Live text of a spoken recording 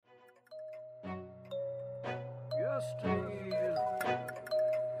pasties,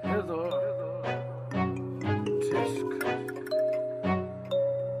 hither, tisk.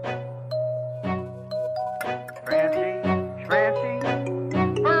 Fancy Schmancy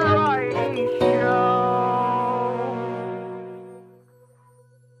Variety Show.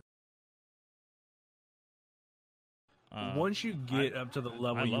 Once you get up to the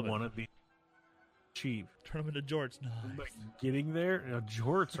level you want to be cheap, turn them into jorts. Nice. But getting there,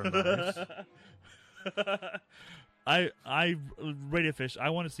 jorts are nice. I Radio Fish, I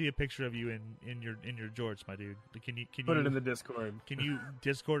want to see a picture of you in your jorts, my dude. Can you put it in the Discord? Can you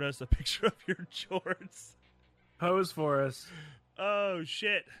Discord us a picture of your jorts? Pose for us. Oh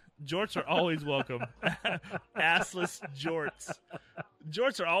shit. Jorts are always welcome. Assless jorts.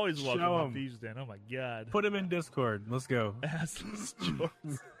 Jorts are always welcome in Thieves Den. Oh my god. Put them in Discord. Let's go. Assless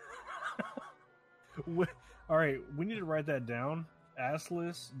jorts. All right, we need to write that down.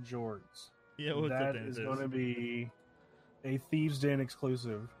 Assless jorts. Yeah, what's that is going to be a Thieves Den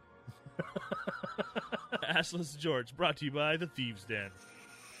exclusive. Assless jorts, brought to you by the Thieves Den.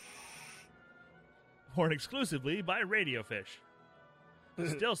 Worn exclusively by Radio Fish.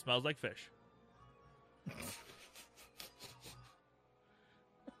 Still smells like fish.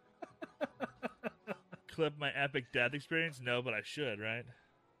 Clip my epic death experience? No, but I should, right?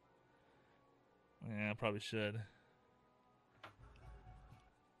 Yeah, I probably should.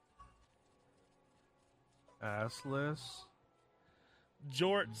 Assless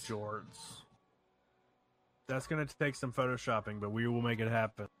jorts. That's going to take some photoshopping, but we will make it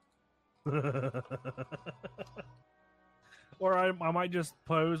happen. Or I might just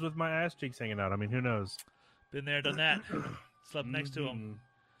pose with my ass cheeks hanging out. I mean, who knows? Been there, done that. Slept next to him.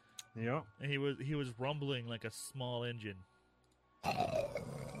 Yep. And he was rumbling like a small engine.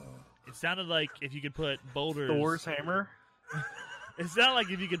 It sounded like if you could put boulders. Thor's hammer. It sounded like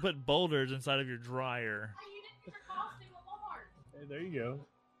if you could put boulders inside of your dryer. Hey, you didn't get your costume at Walmart. Hey, there you go.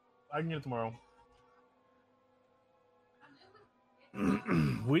 I can get it tomorrow.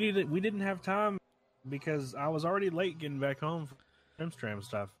 We didn't have time because I was already late getting back home from Amsterdam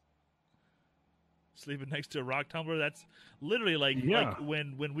stuff. Sleeping next to a rock tumbler. That's literally like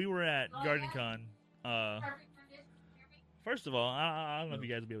when we were at GardenCon. First of all, I don't know if you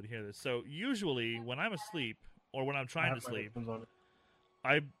guys will be able to hear this. So usually when I'm asleep or when I'm trying to sleep,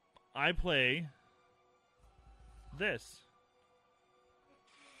 I play this.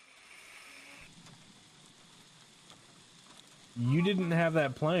 You didn't have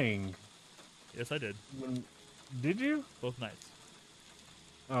that playing. Yes, I did. Did you? Both nights.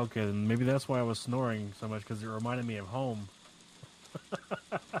 Okay, then maybe that's why I was snoring so much, because it reminded me of home.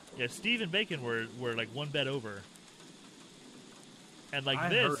 Yeah, Steve and Bacon were like one bed over. And like I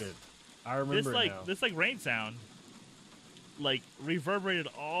heard it. I remember this like rain sound like reverberated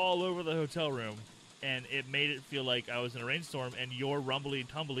all over the hotel room, and it made it feel like I was in a rainstorm, and your rumbly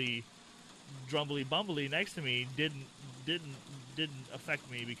tumbly drumbly bumbly next to me didn't affect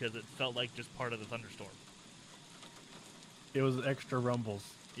me because it felt like just part of the thunderstorm. It was extra rumbles.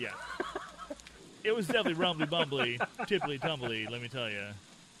 Yeah. It was definitely rumbly bumbly, tipply tumbly, let me tell you.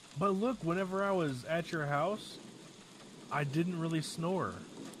 But look, whenever I was at your house, I didn't really snore.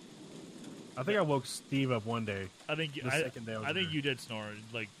 I think I woke Steve up one day. I think you did snore.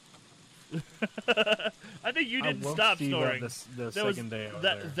 Like, I think you didn't stop Steve snoring. The second day I was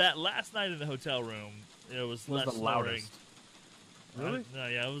there. That last night in the hotel room, it was less the snoring. Loudest. Really? No,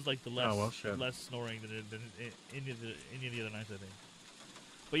 yeah, it was like the less snoring than any of the other nights, I think.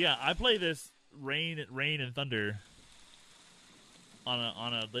 But yeah, I play this Rain and Thunder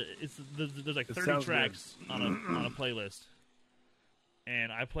there's like 30 tracks on a playlist,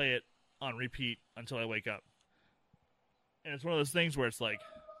 and I play it on repeat until I wake up. And it's one of those things where it's like,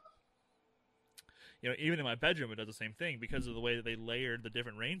 you know, even in my bedroom it does the same thing because of the way that they layered the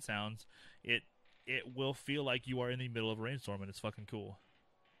different rain sounds. It will feel like you are in the middle of a rainstorm, and it's fucking cool.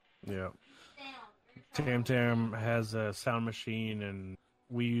 Yeah. Tam Tam has a sound machine, and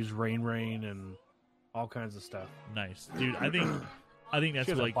we use Rain and all kinds of stuff. Nice, dude. I think that's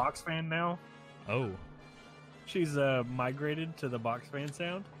she has like a box fan now. Oh, she's migrated to the box fan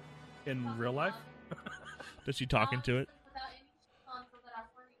sound in real life. Does she talk into it?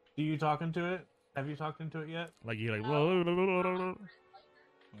 Do you talk into it? Have you talked into it yet? Like you like whoa.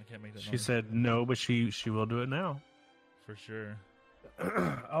 I can't make that She noise. said no, but she will do it now. For sure.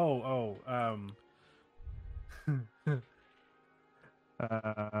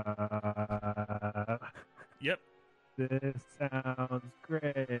 Yep. This sounds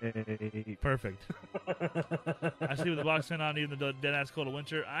great. Perfect. I see with the box fan on, even the dead ass cold of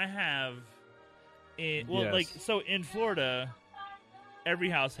winter. I have, in Florida, every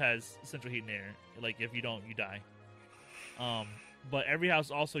house has central heat and air. Like if you don't, you die. But every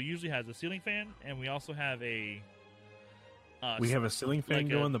house also usually has a ceiling fan, and we also have a. We have a ceiling fan like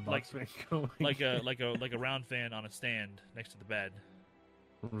going, the box fan going. like a round fan on a stand next to the bed,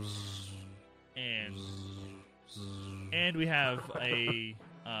 and we have a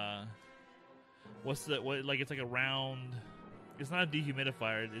it's like a round. It's not a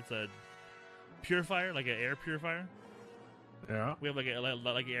dehumidifier. It's a purifier, like an air purifier. Yeah. We have like an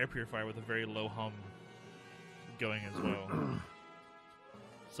air purifier with a very low hum going as well.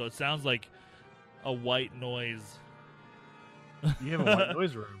 So it sounds like a white noise. You have a white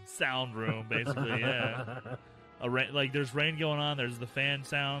noise room. Sound room, basically, yeah. Like there's rain going on, there's the fan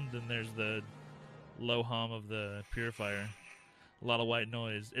sound, and there's the low hum of the purifier. A lot of white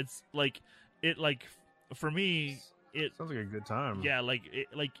noise. It's like for me, it sounds like a good time. Yeah,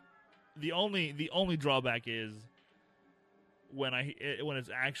 the only drawback is when it's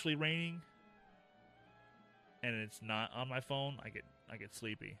actually raining and it's not on my phone, I get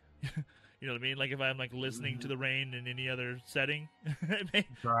sleepy. You know what I mean? Like if I'm like listening to the rain in any other setting,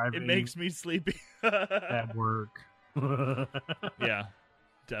 it makes me sleepy. At work. Yeah,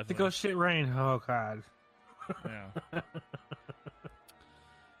 definitely. To go shit rain. Oh God.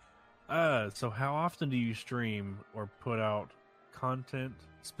 Yeah. So how often do you stream or put out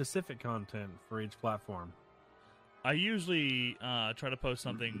specific content for each platform? I usually try to post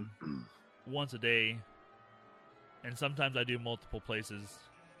something once a day, and sometimes I do multiple places.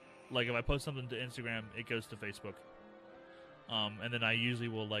 Like if I post something to Instagram, it goes to Facebook, and then I usually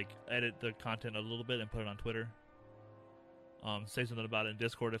will like edit the content a little bit and put it on Twitter. Say something about it in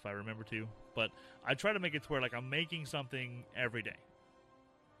Discord if I remember to, but I try to make it to where like I'm making something every day.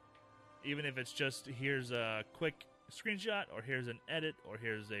 Even if it's just here's a quick screenshot, or here's an edit, or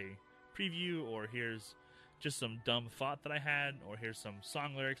here's a preview, or here's just some dumb thought that I had, or here's some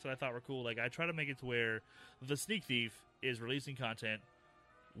song lyrics that I thought were cool. Like I try to make it to where the Sneak Thief is releasing content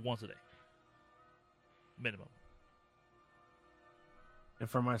once a day, minimum. And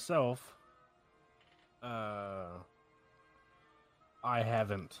for myself, I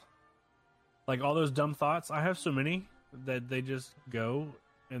haven't. Like all those dumb thoughts, I have so many that they just go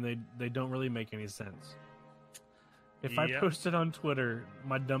and they don't really make any sense. If I posted on Twitter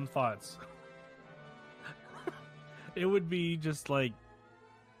my dumb thoughts, it would be just like,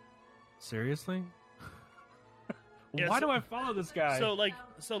 seriously? Yeah, Why do I follow this guy? So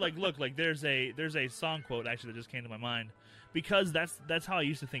look, like there's a song quote actually that just came to my mind, because that's how I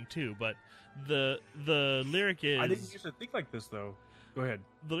used to think too. But the lyric is, I didn't used to think like this though. Go ahead.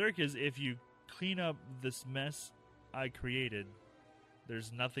 The lyric is, if you clean up this mess I created,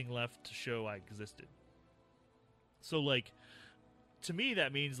 there's nothing left to show I existed. So like, to me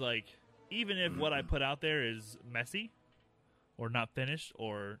that means like, even if what I put out there is messy or not finished,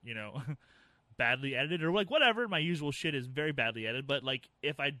 or badly edited, or like whatever, my usual shit is very badly edited, but like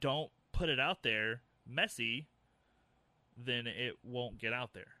if I don't put it out there messy, then it won't get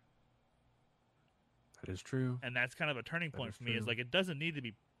out there. That is true. And that's kind of a turning point for me. Is like, it doesn't need to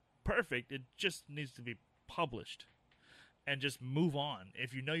be perfect, it just needs to be published, and just move on.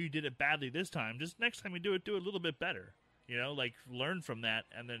 If you know you did it badly this time, just next time you do it a little bit better. Like learn from that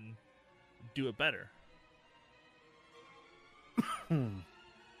and then do it better.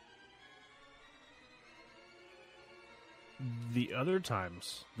 The other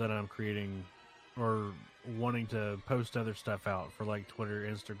times that I'm creating or wanting to post other stuff out for like Twitter,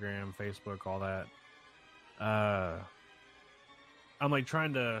 Instagram, Facebook, all that, I'm like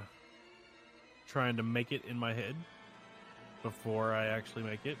trying to make it in my head before I actually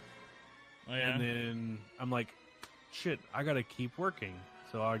make it. Oh, yeah? And then I'm like, shit, I gotta keep working.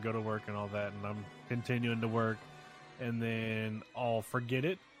 So I go to work and all that, and I'm continuing to work, and then I'll forget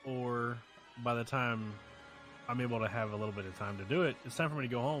it, or by the time I'm able to have a little bit of time to do it, it's time for me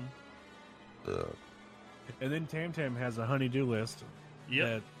to go home. And then Tam Tam has a honey-do list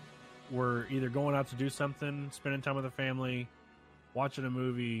that we're either going out to do something, spending time with the family, watching a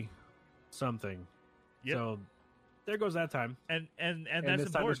movie, something. Yep. So there goes that time. And And that's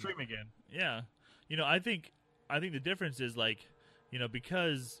it's time to important. stream again. Yeah. I think the difference is like,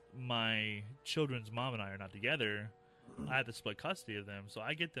 because my children's mom and I are not together, I have to split custody of them. So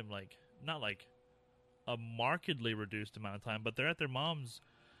I get them like, not like a markedly reduced amount of time, but they're at their mom's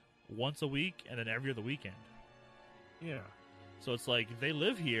once a week and then every other weekend. Yeah. So it's like they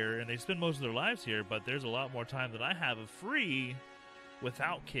live here and they spend most of their lives here, but there's a lot more time that I have of free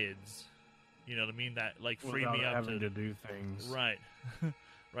without kids. You know what I mean? That like free Without me up having to do things. Right.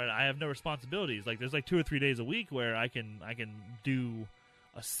 Right. I have no responsibilities. Like there's like 2 or 3 days a week where I can do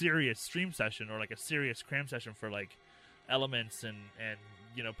a serious stream session, or like a serious cram session for like elements and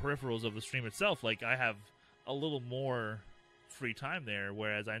peripherals of the stream itself. Like I have a little more free time there.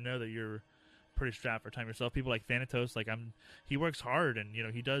 Whereas I know that you're pretty strapped for time yourself. People like Thanatos, like he works hard, and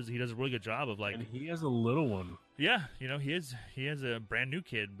he does a really good job of like. And he has a little one. Yeah, he has a brand new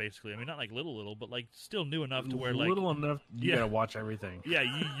kid basically. I mean, not like little, but like still new enough to where like little enough you gotta watch everything. Yeah,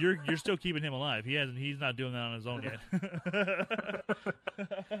 you're still keeping him alive. He's not doing that on his own yet.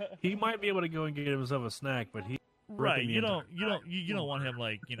 He might be able to go and get himself a snack, but he right. You don't want him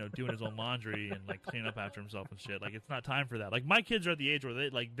like doing his own laundry and like cleaning up after himself and shit. Like it's not time for that. Like my kids are at the age where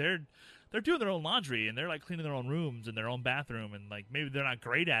they're doing their own laundry and they're like cleaning their own rooms and their own bathroom, and like maybe they're not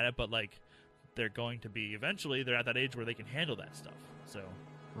great at it, but like they're going to be eventually. They're at that age where they can handle that stuff. So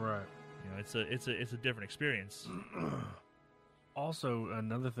right. It's a different experience. Also,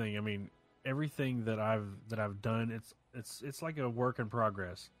 another thing. I mean, everything that I've done, it's like a work in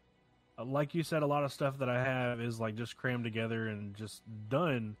progress. Like you said, a lot of stuff that I have is like just crammed together and just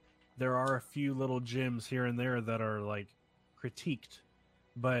done. There are a few little gems here and there that are like critiqued,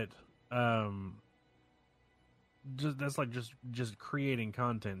 but that's like just creating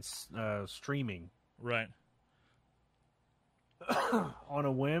content, streaming. Right. On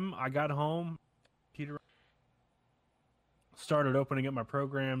a whim, I got home, Peter started opening up my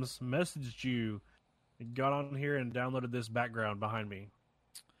programs, messaged you, got on here and downloaded this background behind me.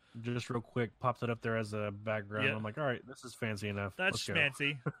 Just real quick, popped it up there as a background. Yep. I'm like, all right, this is fancy enough. That's Let's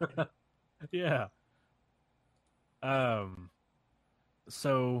schmancy. Yeah.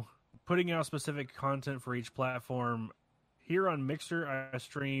 So putting out specific content for each platform. Here on Mixer, I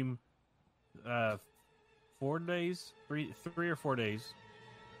stream 4 days, three or 4 days.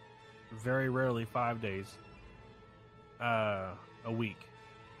 Very rarely 5 days. A week,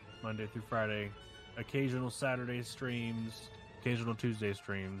 Monday through Friday. Occasional Saturday streams, occasional Tuesday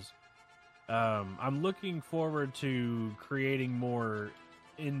streams. I'm looking forward to creating more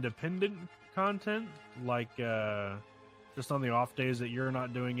independent content, like just on the off days that you're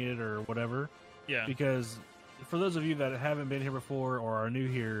not doing it or whatever. Yeah. Because for those of you that haven't been here before or are new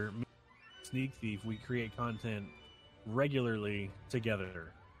here, me and Sneak Thief, we create content regularly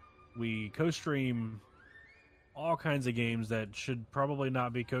together. We co-stream all kinds of games that should probably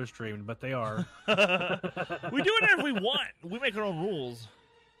not be co-streamed, but they are. We do whatever we want. We make our own rules.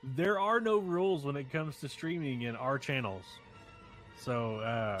 There are no rules when it comes to streaming in our channels. So,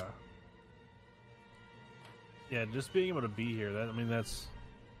 yeah, just being able to be here,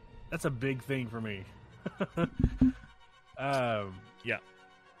 that's a big thing for me. Yeah.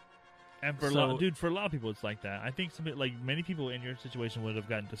 And for a lot of people, it's like that. I think many people in your situation would have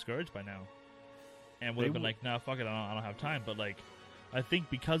gotten discouraged by now, and would have been like, "No, fuck it, I don't have time." But like, I think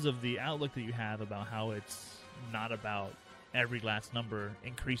because of the outlook that you have about how it's not about every last number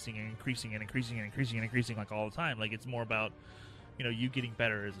increasing and increasing and increasing and increasing and increasing like all the time. Like it's more about you getting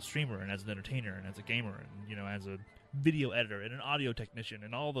better as a streamer and as an entertainer and as a gamer and as a video editor and an audio technician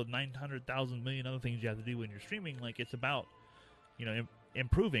and all the 900,000 million other things you have to do when you're streaming. Like it's about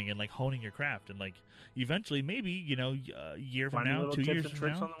improving and like honing your craft, and like eventually maybe a year from now, 2 years from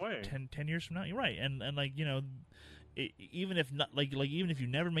now, on the way. 10 years from now, you're right. And like even if not like even if you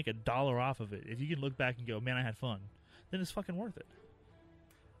never make $1 off of it, if you can look back and go, man, I had fun, then it's fucking worth it.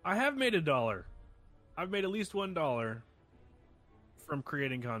 I have made $1. I've made at least $1 from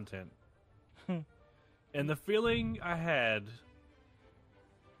creating content. And the feeling I had,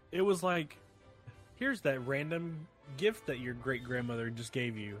 it was like, here's that random gift that your great-grandmother just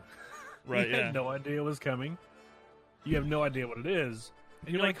gave you. Right, You had no idea it was coming. You have no idea what it is.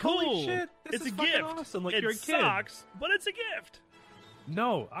 And you're like, cool. Holy shit, this it's is a fucking gift. awesome. Like, it you're a kid. sucks, but it's a gift.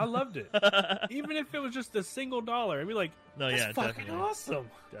 No, I loved it. Even if it was just a single $1, I'd be like, that's fucking definitely. awesome.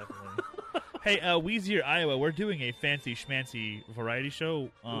 Definitely. Hey, Weezier, Iowa, we're doing a Fancy Schmancy variety show.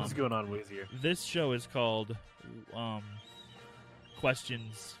 What's going on, Weezier? This show is called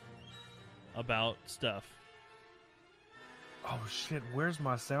Questions About Stuff. Oh, shit, where's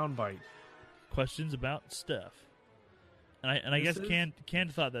my soundbite? Questions about stuff. And I guess Ken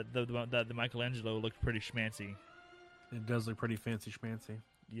thought that the Michelangelo looked pretty schmancy. It does look pretty fancy schmancy.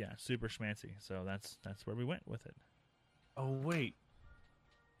 Yeah, super schmancy. So that's where we went with it. Oh, wait.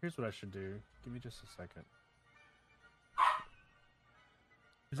 Here's what I should do. Give me just a second.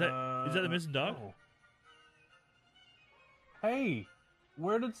 Is that the missing dog? Oh. Hey,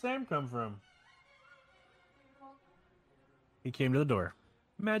 where did Sam come from? He came to the door.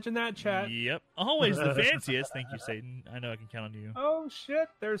 Imagine that, chat. Yep. Always the fanciest. Thank you, Satan. I know I can count on you. Oh, shit.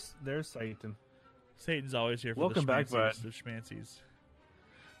 There's Satan. Satan's always here for Welcome the back, bud. The schmancies.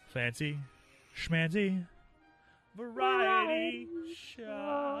 Fancy Schmancy Variety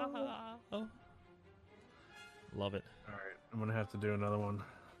Show. Love it. All right, I'm going to have to do another one.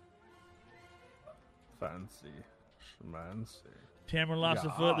 Fancy Schmancy. Tamara lost a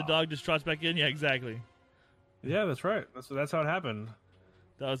Yeah. foot. The dog just trots back in. Yeah, exactly. Yeah, that's right. That's how it happened.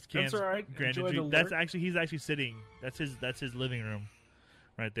 That was Cam's all right. grand Enjoy entry. the That's lurk. actually he's actually sitting. That's his living room,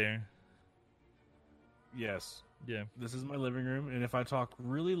 right there. Yes. Yeah, This is my living room, and if I talk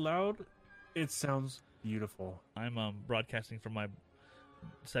really loud, it sounds beautiful. I'm broadcasting from my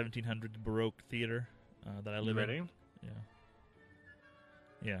 1700s Baroque theater that I live Ready? in.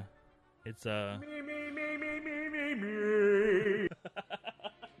 Yeah, it's Me.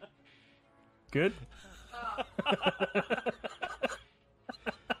 Good.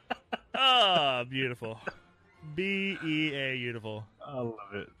 beautiful. BEA beautiful. I love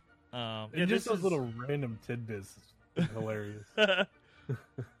it. Yeah, And just this those is- little random tidbits is hilarious. Oh,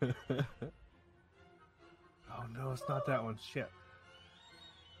 Oh no, it's not that one. Shit.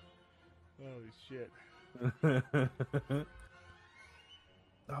 Holy shit.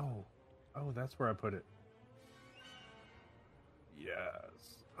 Oh, that's where I put it.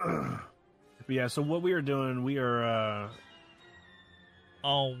 Yes. But yeah. So what we are doing, we are.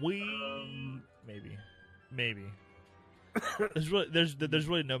 Maybe. There's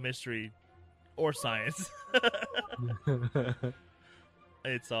really no mystery or science.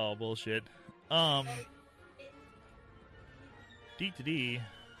 It's all bullshit. D to D.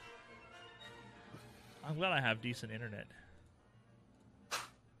 I'm glad I have decent internet.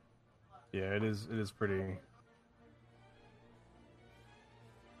 Yeah, it is. It is pretty.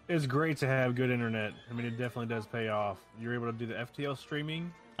 It's great to have good internet. I mean, it definitely does pay off. You're able to do the FTL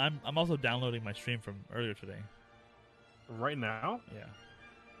streaming I'm also downloading my stream from earlier today. right now. Yeah.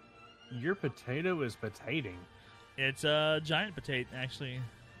 Your potato is potating. It's a giant potato, actually.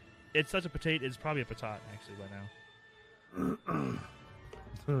 It's such a potato, it's probably a patat, actually, by now.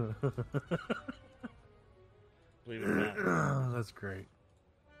 Believe it or not. That's great.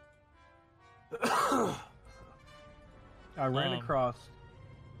 I ran across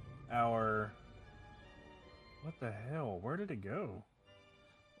our. What the hell? Where did it go?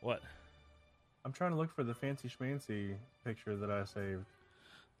 What? I'm trying to look for the Fancy Schmancy picture that I saved.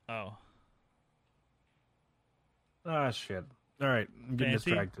 Oh. Ah, shit. All right, I'm getting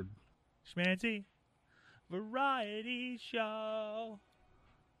Fancy? distracted. Schmancy. Variety show.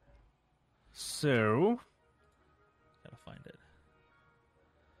 So, Gotta find it.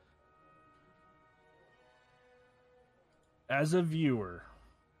 as a viewer,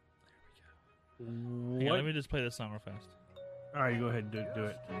 Hang on, what? let me just play this song real fast. All right, go ahead and do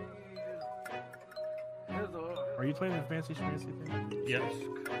it. Are you playing the Fancy Schmancy thing? Yep.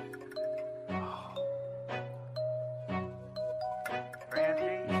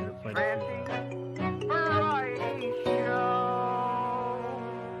 Variety show.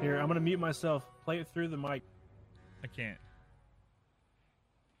 Here, I'm gonna mute myself. Play it through the mic. I can't.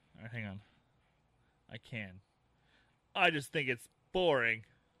 Alright, hang on. I can. I just think it's boring.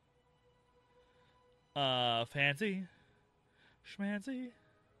 Fancy Schmancy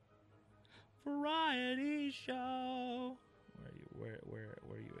Variety Show. Where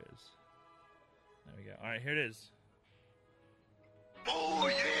are you is? There we go. Alright, here it is. Oh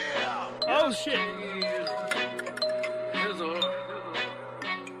yeah! Oh shit!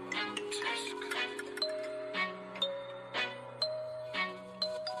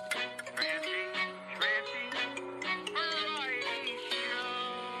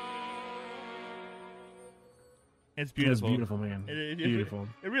 It's beautiful. That's beautiful, man. Beautiful.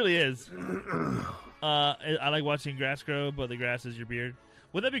 It really is. I like watching grass grow, but the grass is your beard.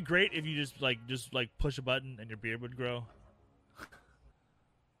 Would that be great if you just push a button and your beard would grow?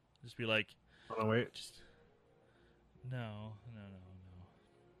 Just be like, Oh wait. just no.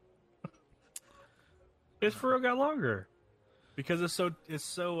 It's for real got longer because it's so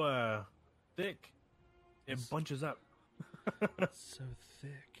thick. It bunches up. It's so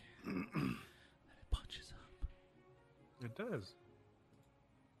thick that it punches up. It does.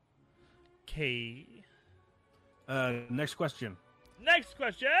 Okay. Next question. Next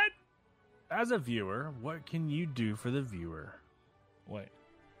question. As a viewer, what can you do for the viewer? Wait.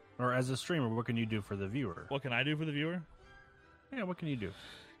 Or as a streamer, what can you do for the viewer? What can I do for the viewer? Yeah, what can you do?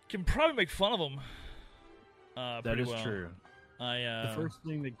 Can probably make fun of them. That is true. The first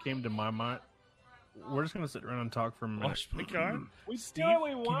thing that came to my mind. We're just gonna sit around and talk for a minute. wash my car. We Steve,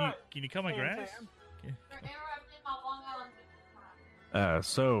 can you cut my grass?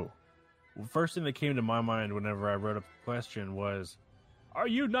 So, first thing that came to my mind whenever I wrote up the question was, "Are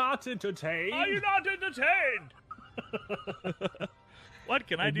you not entertained? Are you not entertained? What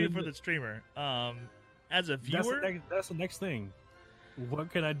can I do for the streamer? As a viewer, That's the next thing.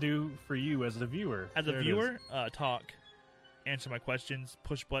 What can I do for you as a viewer? as a There it viewer, talk, answer my questions,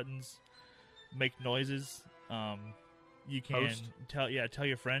 push buttons, make noises, You can Post. tell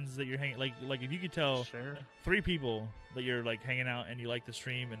your friends that you're hanging. Like if you could tell Share. 3 people that you're like hanging out and you like the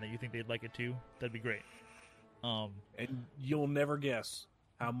stream and that you think they'd like it too, that'd be great. And you'll never guess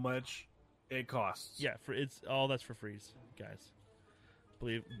how much it costs. Yeah, it's all that's for free, guys.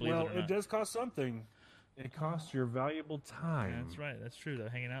 Believe Well, it or not. it does cost something. It costs your valuable time. That's right. That's true. Though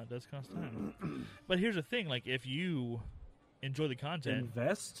hanging out does cost time. But here's the thing: like if you enjoy the content,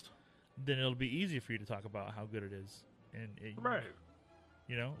 Invest. then it'll be easy for you to talk about how good it is. And Right.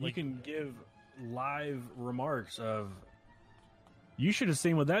 You know, You can give live remarks of, you should have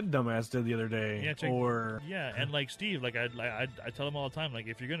seen what that dumbass did the other day. Yeah, check- or yeah, and like Steve, like I tell him all the time, like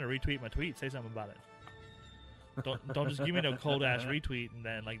if you're gonna retweet my tweet, say something about it. Don't just give me no cold ass retweet and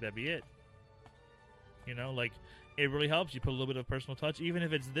then like that be it. You know, like it really helps. You put a little bit of personal touch, even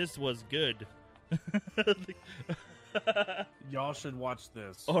if it's this was good. y'all should watch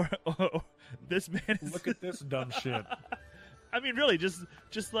this. or this man is Look at this dumb shit. I mean, really, just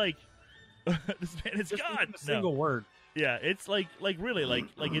like this man is Just God. even a single word. Yeah, it's like really like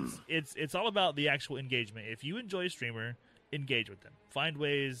it's all about the actual engagement. If you enjoy a streamer, engage with them. Find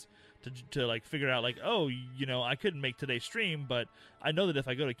ways to like figure out like, oh, you know, I couldn't make today's stream, but I know that if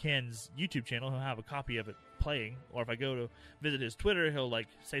I go to Ken's YouTube channel, he'll have a copy of it playing. Or if I go to visit his Twitter, he'll like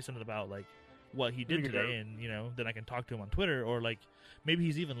say something about like what he did today, and you know, then I can talk to him on Twitter, or like maybe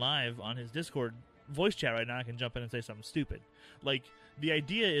he's even live on his Discord voice chat right now. I can jump in and say something stupid. Like the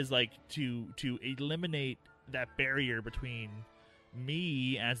idea is like to eliminate that barrier between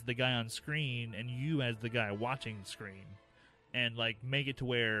me as the guy on screen and you as the guy watching the screen, and like make it to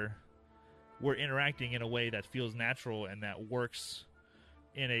where we're interacting in a way that feels natural and that works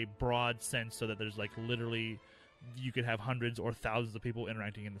in a broad sense, so that there's like literally you could have hundreds or thousands of people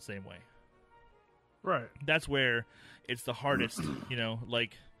interacting in the same way. Right. That's where it's the hardest. You know,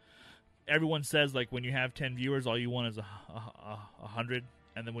 like everyone says, like when you have 10 viewers, all you want is 100,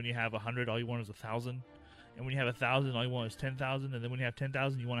 and then when you have 100, all you want is 1,000, and when you have 1,000, all you want is 10,000, and then when you have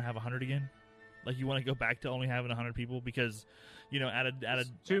 10,000, you want to have 100 again. Like you want to go back to only having 100 people because, you know, at a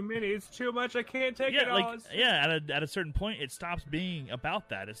It's too many. It's too much. I can't take it all. at a certain point, it stops being about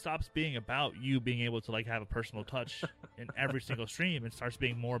that. It stops being about you being able to like have a personal touch in every single stream. It starts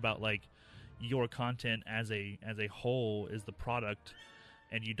being more about like your content as a whole is the product,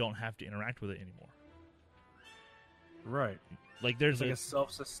 and you don't have to interact with it anymore. Right. Like there's It's like a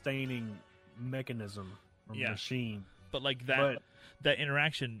self-sustaining mechanism or machine. but like that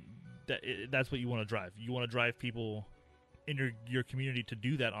interaction, that's what you want to drive. You want to drive people in your community to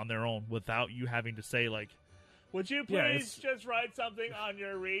do that on their own without you having to say like, would you please just write something on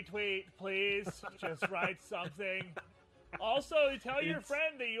your retweet, please? Just write something. Also, tell your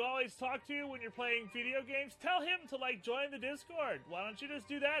friend that you always talk to when you're playing video games. Tell him to like join the Discord. Why don't you just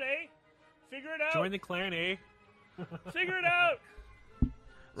do that, eh? Figure it out. Join the clan, eh? Figure it out.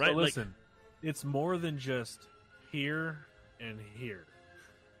 Right? So listen, it's more than just here and here.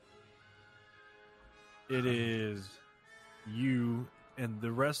 It is you and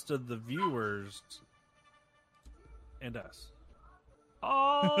the rest of the viewers and us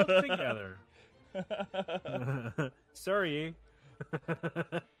all together. Sorry.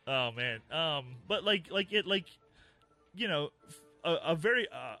 Oh man. But like it, like, you know, a very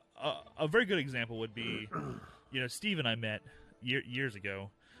good example would be, you know, Steve and I met years ago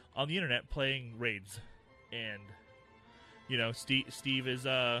on the internet playing raids, and you know, Steve is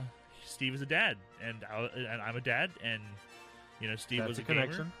a dad, and I'm a dad, and you know, Steve was a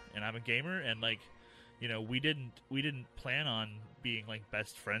gamer, and I'm a gamer, and like, you know, we didn't plan on being like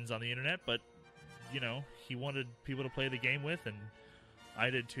best friends on the internet, but you know, he wanted people to play the game with, and I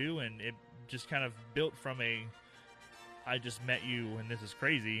did too, and it just kind of built from a, I just met you and this is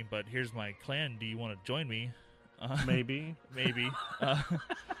crazy, but here's my clan, do you want to join me? Maybe.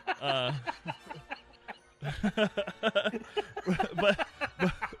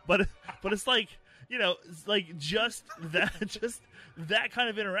 But it's like, you know, it's like just that kind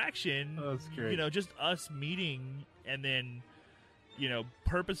of interaction. Oh, that's great. You know, just us meeting and then, you know,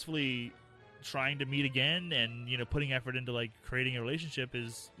 purposefully trying to meet again, and you know, putting effort into like creating a relationship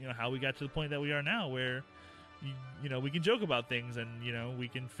is, you know, how we got to the point that we are now, where you know, we can joke about things, and you know, we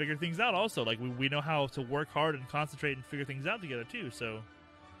can figure things out also. Like we know how to work hard and concentrate and figure things out together too. So,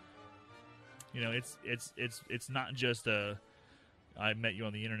 you know, it's not just a I met you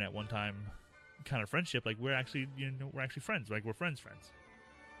on the internet one time kind of friendship. Like we're actually friends. Like we're friends.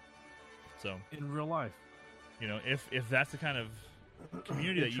 So In real life. You know, if that's the kind of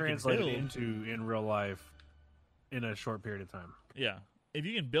community that you can translate build it into in real life in a short period of time. Yeah. If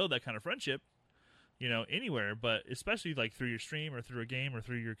you can build that kind of friendship, you know, anywhere, but especially like through your stream or through a game or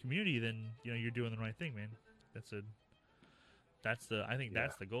through your community, then, you know, you're doing the right thing, man. That's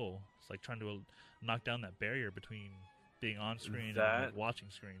the goal. It's like trying to knock down that barrier between being on screen and watching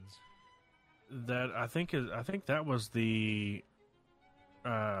screens. That I think that was the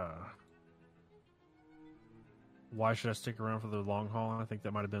why should I stick around for the long haul? I think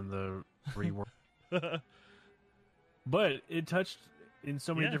that might have been the rework. But it touched in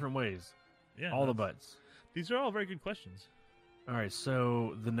so many different ways. Yeah, all the butts. These are all very good questions. All right,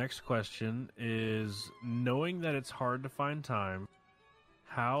 so the next question is, knowing that it's hard to find time,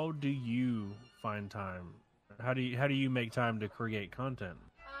 how do you find time? How do you make time to create content?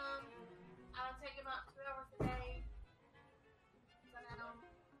 I'll take about 2 hours a day.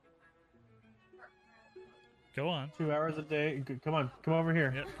 Go on. 2 hours a day. Come on, come over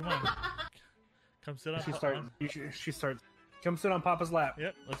here. Yep, come on. Come sit on. She starts. Come sit on Papa's lap.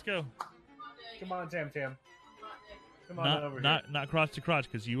 Yep, let's go. Come on, Tam Tam. Come on over here. Not crotch to crotch,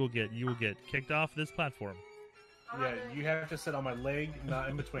 because you will get kicked off this platform. Yeah, you have to sit on my leg, not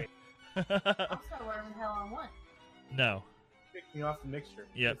in between. I'll start whatever the hell I want. No. Kick me off the mixture.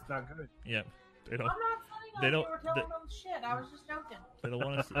 Yep. It's not good. Yep. They don't. I'm not funny. They You don't. were telling them shit. I was just joking. They don't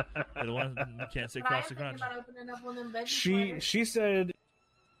want to. They don't want. You can't say But I am crotch to thinking crotch. about opening up one of them veggie She said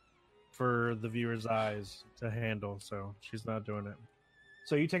for the viewer's eyes to handle, so she's not doing it.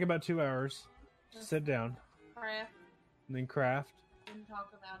 So you take about 2 hours, sit down, craft and then craft, and talk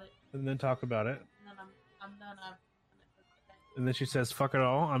about it. and then talk about it. And then I'm done. And then she says, "Fuck it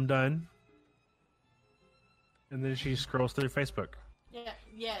all, I'm done." And then she scrolls through Facebook. Yeah.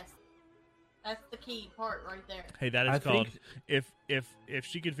 Yes. That's the key part right there. Hey, that is I called. think- If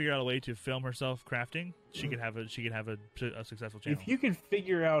she could figure out a way to film herself crafting, she could have a successful channel. If you could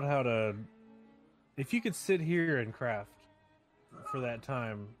figure out how to, if you could sit here and craft for that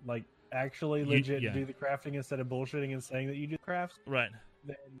time, like actually legit do the crafting instead of bullshitting and saying that you do crafts, right?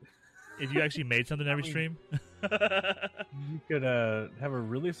 then If you actually made something every stream, you could have a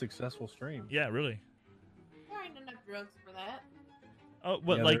really successful stream. yeah, really. There ain't enough drugs for that. Oh,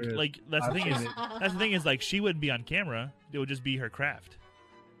 but Yeah, like there is. that's the I've thing is seen it. that's the thing is like she wouldn't be on camera. It would just be her craft.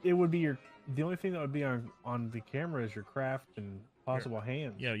 It would be the only thing that would be on the camera is your craft and possible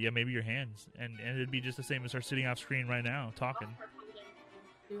hands. Yeah, maybe your hands, and it'd be just the same as her sitting off screen right now talking.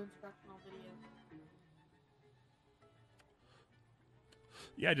 Do instructional videos.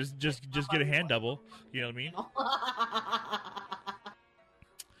 Yeah, just get a hand double. You know what I mean?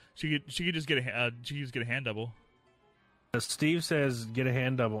 She could just get a hand double. Steve says, "Get a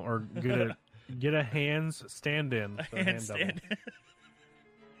hand double or get a hands stand in." A So hand double. stand.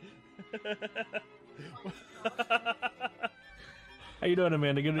 How you doing,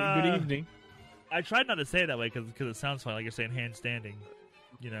 Amanda? Good evening. I tried not to say it that way because it sounds funny, like you're saying hand standing,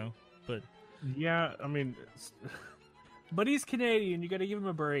 you know. But Yeah, I mean, but he's Canadian. You got to give him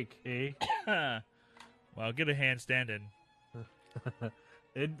a break, eh? well, get a hand standing. I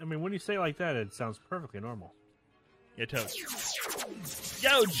mean, when you say it like that, it sounds perfectly normal. Yeah, totes.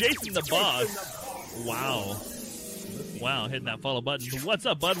 Yo, Jason the boss. Wow, hitting that follow button. What's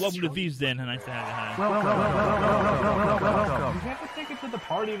up, bud? Welcome to Thieves Den. Nice to have you. Hi. You have to take it to the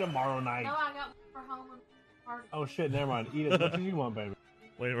party tomorrow night. No, I got for home and party. Oh shit! Never mind. Eat as much as you want, baby.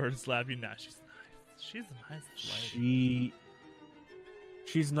 Wait for her to slap you. Nah, she's nice. She's a nice lady.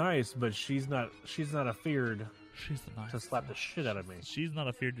 She's nice, but she's not afeared She's the nice. to slap the shit out of me. She's not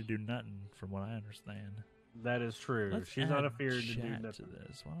afeard to do nothing, from what I understand. That is true. Let's She's not add afeard to do chat nothing. to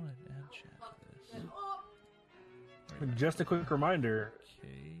this. Why don't I add chat to this? Just a quick reminder: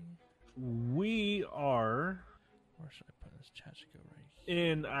 Okay. we are Where should I put this? Chat should go right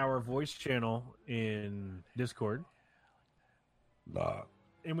here. in our voice channel in Discord.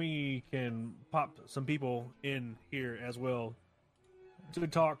 And we can pop some people in here as well to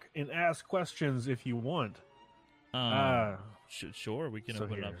talk and ask questions if you want. Sure, we can so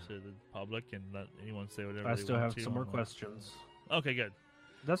open it up here. to the public and let anyone say whatever I they still want have to some more online. questions. Okay, good.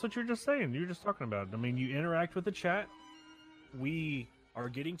 That's what you're just saying. You're just talking about it. I mean, you interact with the chat. We are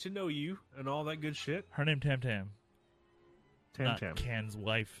getting to know you and all that good shit. Her name Tam Tam. Tam Not Tam. Can's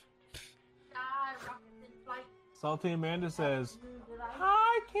wife. Die, rockets in flight. Salty Amanda says, Did I-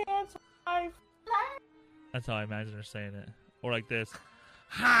 "Hi, Can's wife." That's how I imagine her saying it. Or like this.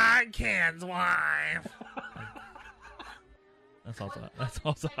 Hi, Can's wife. That's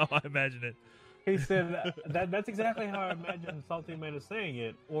also how I imagine it. He said that's exactly how I imagine Salty Amanda saying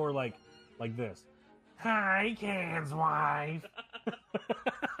it, or like this. Hi, Can's wife.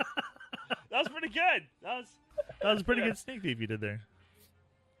 That was pretty good. That was a pretty good sneak thief you did there.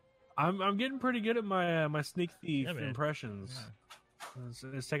 I'm getting pretty good at my sneak thief Yeah, man. impressions.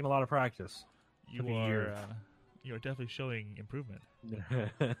 It's taking a lot of practice. You For the are year. definitely showing improvement.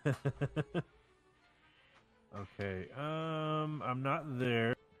 Okay. I'm not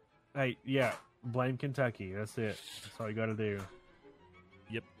there. Hey, yeah, blame Kentucky. That's it. That's all you got to do.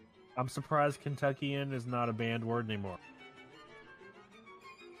 Yep. I'm surprised Kentuckian is not a banned word anymore.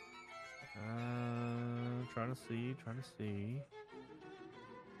 Trying to see.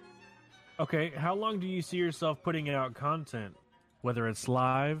 Okay, how long do you see yourself putting out content, whether it's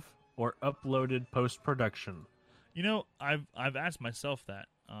live or uploaded post-production? You know, I've asked myself that.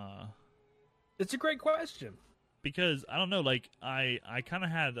 It's a great question. Because I don't know, like I kind of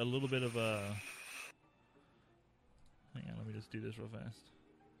had a little bit of a. Hang on, let me just do this real fast.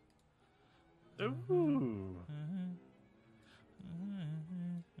 Ooh.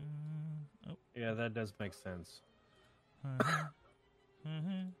 Oh. Yeah, that does make sense.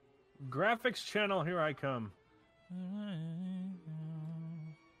 Graphics channel, here I come.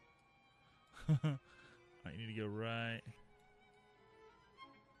 Alright, you need to go right.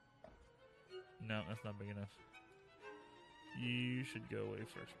 No, that's not big enough. You should go away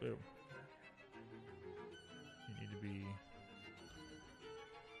first. Boom. You need to be...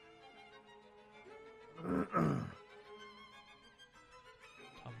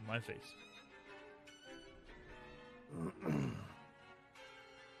 top of my face.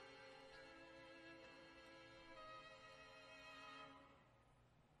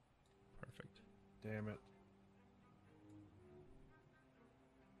 Perfect. Damn it.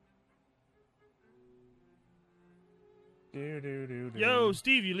 Yo,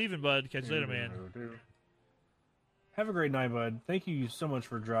 Steve, you leaving, bud? Catch you later, man. Have a great night, bud. Thank you so much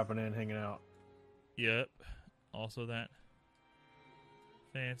for dropping in, hanging out. Yep. Also that.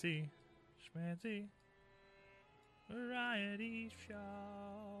 Fancy Schmancy variety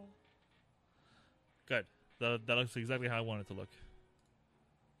show. Good. That looks exactly how I want it to look.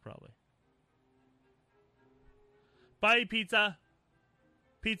 Probably. Bye, pizza.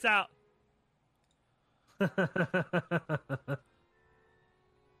 Pizza out.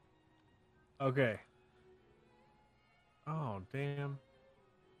 Okay. Oh, damn.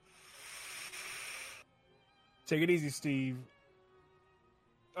 Take it easy, Steve.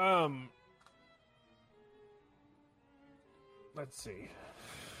 Let's see.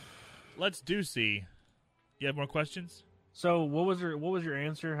 Let's do see. You have more questions? So, what was your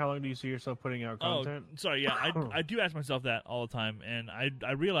answer? How long do you see yourself putting out content? Oh, sorry. Yeah, I do ask myself that all the time, and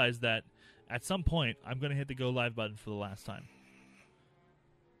I realize that at some point I'm going to hit the go live button for the last time.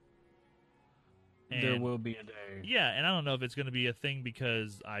 And, there will be a day. Yeah, and I don't know if it's going to be a thing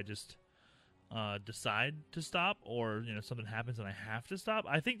because I just decide to stop, or something happens and I have to stop.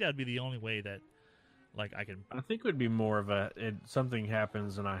 I think that would be the only way that I can. I think it would be more of something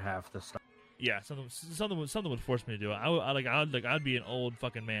happens and I have to stop. Yeah, something would force me to do it. I'd be an old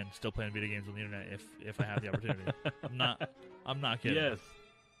fucking man still playing video games on the internet if I had the opportunity. I'm not kidding. Yes,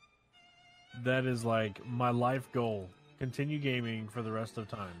 that is my life goal. Continue gaming for the rest of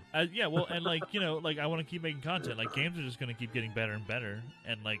time. Yeah, well, and I want to keep making content. Games are just going to keep getting better and better,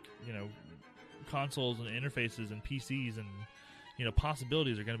 and consoles and interfaces and PCs and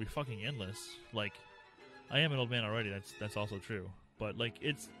possibilities are going to be fucking endless. I am an old man already. That's also true. But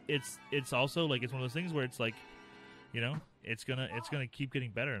it's also it's one of those things where it's it's gonna keep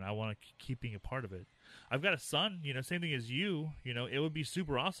getting better, and I want to keep being a part of it. I've got a son, same thing as you. It would be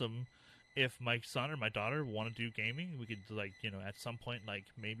super awesome if my son or my daughter want to do gaming. We could at some point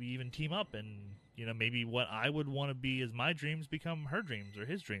maybe even team up, and maybe what I would want to be as my dreams become her dreams or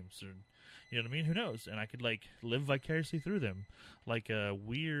his dreams, or you know what I mean? Who knows? And I could live vicariously through them, like a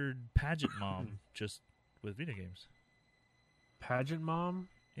weird pageant mom, just with video games. Pageant mom?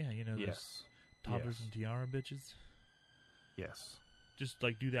 Yeah, those yes. toddlers Yes. and tiara bitches. Yes. Just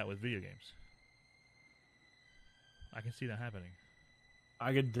do that with video games. I can see that happening.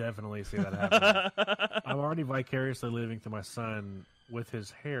 I could definitely see that happening. I'm already vicariously living through my son with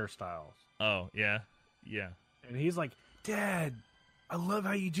his hairstyles. Oh, yeah. Yeah. And he's like, Dad, I love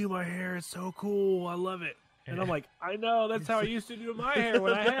how you do my hair. It's so cool. I love it. And I'm like, I know. That's how I used to do my hair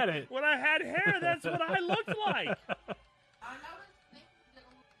when I had it. When I had hair, that's what I looked like. I noticed Sneak did a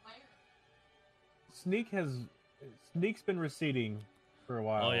little weird. Sneak's been receding for a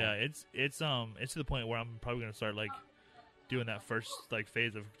while. Oh yeah, it's to the point where I'm probably gonna start doing that first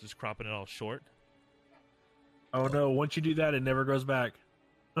phase of just cropping it all short. Oh no! Once you do that, it never goes back.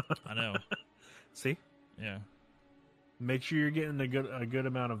 I know. See? Yeah. Make sure you're getting a good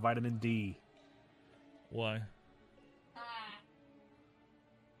amount of vitamin D. Why? A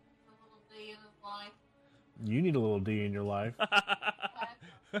little D in his life. You need a little D in your life.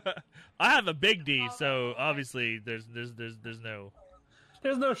 I have a big D, so obviously there's no.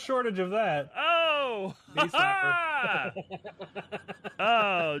 There's no shortage of that. Oh! Knee slapper.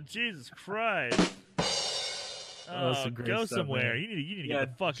 Oh, Jesus Christ. That's some great Go stuff, somewhere. man. You need to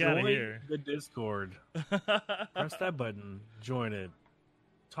get the fuck out of here. The Discord. Press that button. Join it.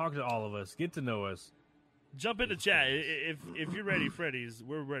 Talk to all of us. Get to know us. Jump into chat if you're ready, Freddy's.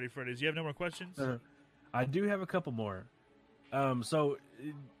 We're ready, Freddy's. You have no more questions? I do have a couple more. So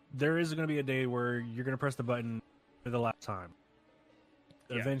there is going to be a day where you're going to press the button for the last time.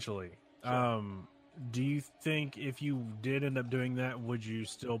 Yeah. Eventually. Sure. Do you think if you did end up doing that, would you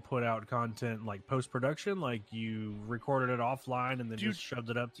still put out content like post-production, like you recorded it offline and then just shoved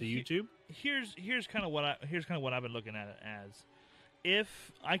it up to YouTube? Here's kind of what I've been looking at it as.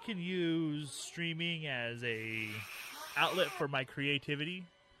 If I can use streaming as a outlet for my creativity,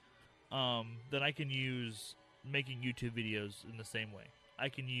 then I can use making YouTube videos in the same way. I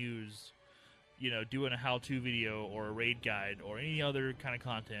can use, doing a how-to video or a raid guide or any other kind of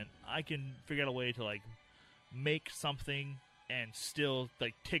content. I can figure out a way to like make something and still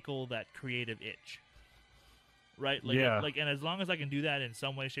like tickle that creative itch. Right? Like, and as long as I can do that in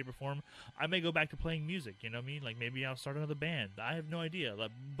some way, shape, or form, I may go back to playing music. You know what I mean? Like maybe I'll start another band. I have no idea.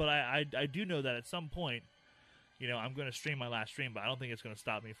 But I do know that at some point, I'm going to stream my last stream, but I don't think it's going to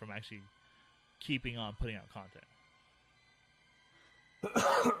stop me from actually keeping on putting out content.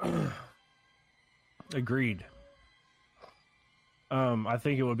 Agreed. I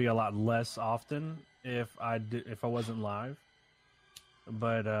think it would be a lot less often if I wasn't live.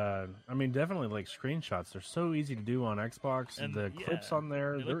 But I mean, definitely like screenshots. They're so easy to do on Xbox. And the clips on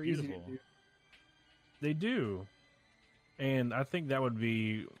there, they're easy to do. They do. And I think that would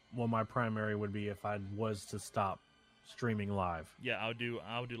be my primary would be if I was to stop streaming live. Yeah, I would do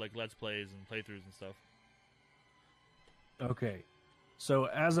like Let's Plays and playthroughs and stuff. Okay. So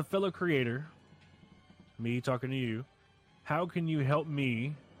as a fellow creator, me talking to you, how can you help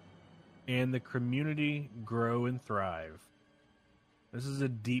me and the community grow and thrive? This is a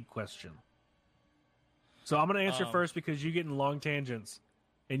deep question. So I'm going to answer first because you get in long tangents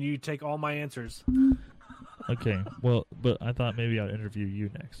and you take all my answers. Okay. Well, but I thought maybe I'd interview you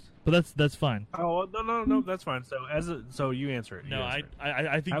next. But that's fine. Oh, no, that's fine. So you answer it. No,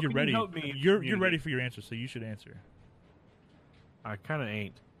 I think you're ready. You're ready for your answer, so you should answer. I kind of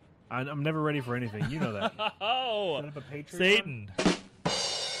ain't. I'm never ready for anything. You know that. Oh, Set up a Patreon? Satan.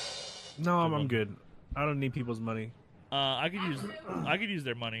 No, I'm good. I don't need people's money. I could use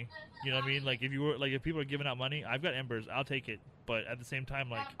their money. You know what I mean? Like if people are giving out money, I've got embers. I'll take it. But at the same time,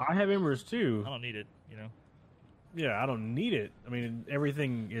 like I have embers too. I don't need it. Yeah, I don't need it. I mean,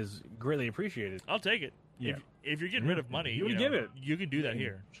 everything is greatly appreciated. I'll take it. Yeah. If you're getting rid of money, you would give it. You can do that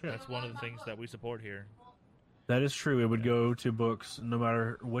here. Sure. That's one of the things that we support here. That is true. It would go to books, no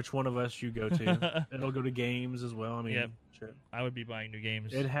matter which one of us you go to. It'll go to games as well. I mean, shit. I would be buying new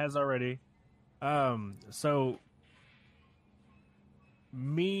games. It has already. So,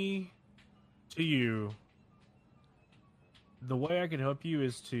 me to you, the way I can help you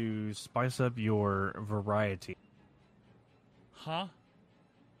is to spice up your variety. Huh?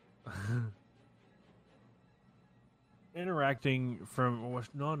 Interacting from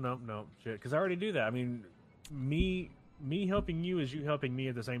no shit, because I already do that. I mean, me helping you is you helping me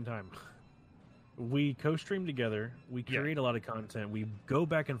at the same time. We co-stream together. We create a lot of content. We go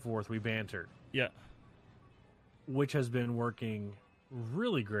back and forth. We banter. Yeah. Which has been working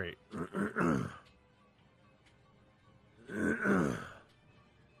really great.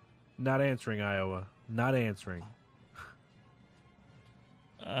 Not answering, Iowa. Not answering.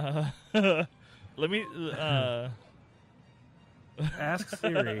 Let me ask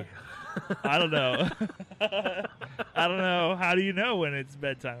Siri. I don't know. I don't know. How do you know when it's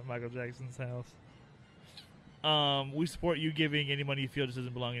bedtime at Michael Jackson's house? We support you giving any money you feel just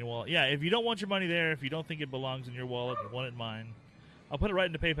doesn't belong in your wallet. Yeah, if you don't want your money there, if you don't think it belongs in your wallet, you want it in mine, I'll put it right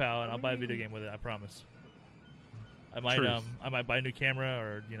into PayPal and I'll buy a video game with it. I promise. I might buy a new camera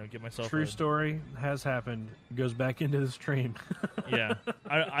or get myself. True story has happened. Goes back into the stream. Yeah,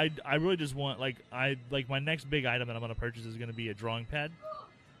 I really just want my next big item that I'm going to purchase is going to be a drawing pad.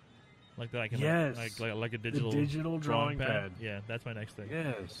 Like that I can like a digital drawing pad. Yeah, that's my next thing.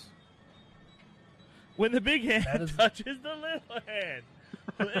 Yes. When the big hand touches the little hand.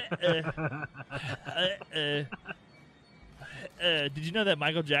 Did you know that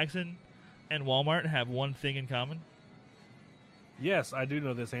Michael Jackson and Walmart have one thing in common? Yes, I do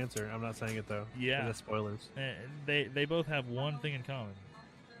know this answer. I'm not saying it though. Yeah, that's spoilers. They both have one thing in common.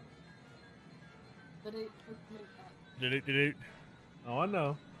 Did it? Oh, I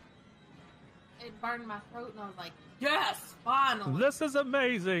know. It burned my throat, and I was like, "Yes, finally!" This is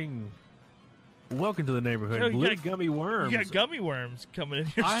amazing. Welcome to the neighborhood. Blue gummy worms. You got gummy worms coming in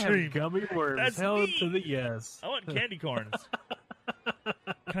your I stream. have gummy worms. That's Hell neat. to the yes. I want candy corns.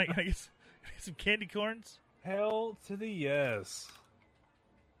 Can I get some candy corns? Hell to the yes.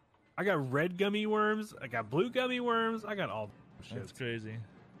 I got red gummy worms. I got blue gummy worms. I got all shit. That's crazy.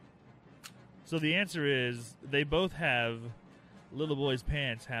 So the answer is they both have Little Boy's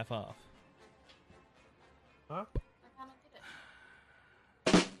pants half off. Huh? I kind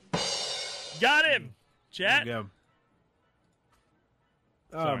of did it. Got him! Chat? There you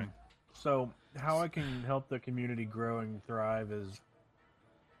go. Sorry. So how I can help the community grow and thrive is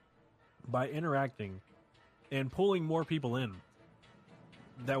by interacting and pulling more people in.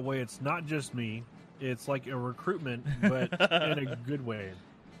 That way it's not just me. It's like a recruitment, but in a good way.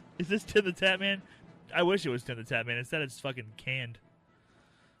 Is this Tim the Tap Man? I wish it was Tim the Tap Man. Instead, it's fucking Canned.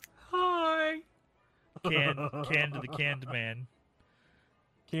 Hi! Canned the Canned Man.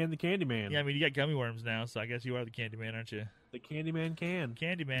 Can the Candyman. Yeah, I mean, you got gummy worms now, so I guess you are the Candy Man, aren't you? The Candyman can.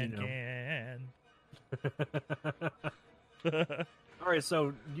 Candyman can. All right,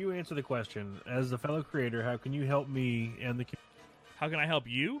 so you answer the question. As a fellow creator, how can you help me and the community? How can I help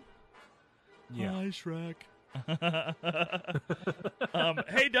you? Yeah. Hi, Shrek.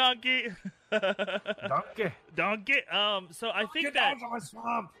 Hey, Donkey. Donkey. Donkey. So I think Get that out of my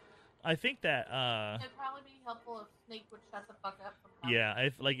swamp. It'd probably be helpful if Snake would shut the fuck up sometimes. yeah,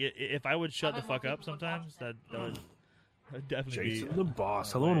 if I would shut the I've been fuck up watching people sometimes, watch that would definitely Jason be the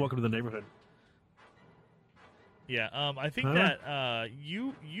boss. Hello and way. welcome to the neighborhood. Yeah, I think Huh? that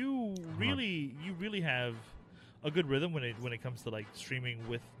you really have a good rhythm when it comes to like streaming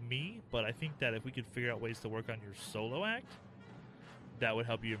with me, but I think that if we could figure out ways to work on your solo act, that would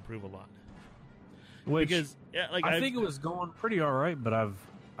help you improve a lot. Which Because yeah, like I think it was going pretty all right, but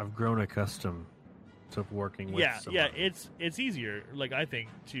I've grown accustomed to working with somebody. it's easier, like I think,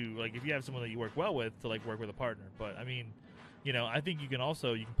 to like if you have someone that you work well with to like work with a partner. But I mean, I think you can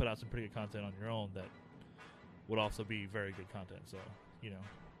put out some pretty good content on your own that would also be very good content. So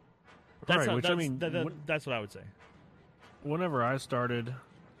that's Right, which I mean, that's what I would say. Whenever I started,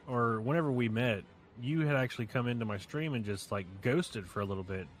 or whenever we met, you had actually come into my stream and just like ghosted for a little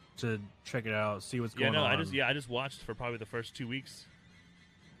bit to check it out, see what's going on. I just watched for probably the first 2 weeks.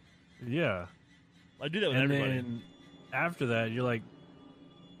 Yeah. I do that with And everybody. then after that, you're like,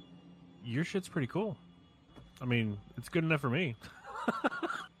 your shit's pretty cool. I mean, it's good enough for me.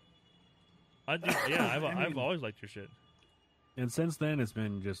 I've always liked your shit. And since then, it's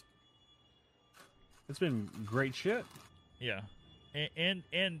been great shit. Yeah, and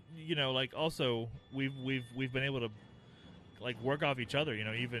like also we've been able to like work off each other.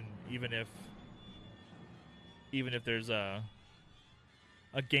 Even if there's a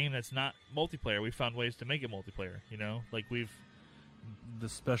game that's not multiplayer, we found ways to make it multiplayer. Like we've The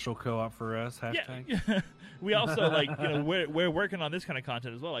special co-op for us hashtag. Yeah. We also like we're working on this kind of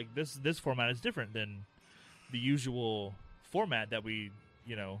content as well. Like this format is different than the usual format that we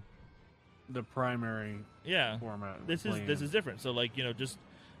The primary format. This is different. So like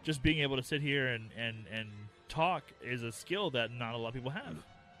just being able to sit here and talk is a skill that not a lot of people have.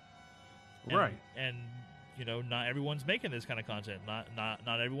 Right. And not everyone's making this kind of content.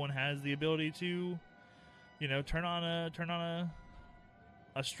 Not everyone has the ability to turn on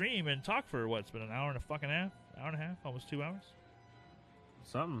a stream and talk for what's been an hour and a half, almost 2 hours.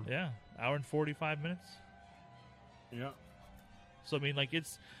 Something. Yeah, hour and 45 minutes. Yeah. So I mean, like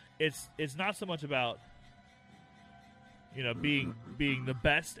it's not so much about being the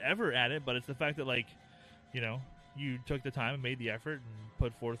best ever at it, but it's the fact that like you took the time and made the effort and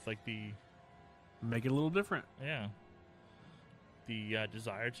put forth like the Make it a little different. the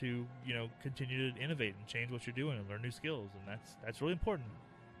desire to continue to innovate and change what you're doing and learn new skills, and that's really important.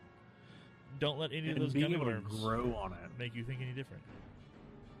 Don't let any of And those being gummy able worms to grow on it. make you think any different.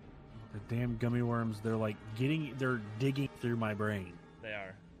 The damn gummy worms, they're like they're digging through my brain. They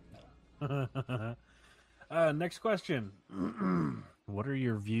are. Next question. What are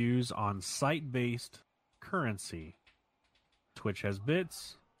your views on site-based currency? Twitch has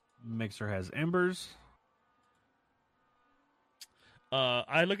bits. Mixer has embers.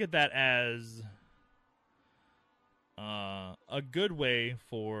 I look at that as a good way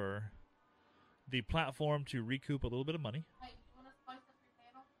for the platform to recoup a little bit of money, Hey, you want to spice up your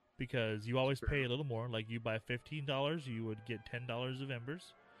panel? because you always pay a little more. Like you buy $15, you would get $10 of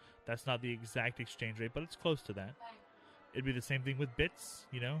embers. That's not the exact exchange rate, but it's close to that. Hey. It'd be the same thing with bits.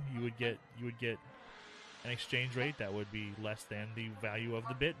 You would get an exchange rate that would be less than the value of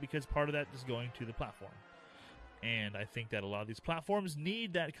the bit, because part of that is going to the platform. And I think that a lot of these platforms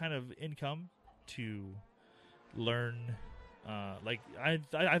need that kind of income to learn. Like I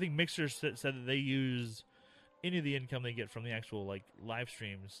think Mixer said that they use any of the income they get from the actual like live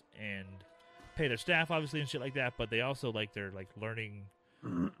streams and pay their staff, obviously, and shit like that. But they also they're learning,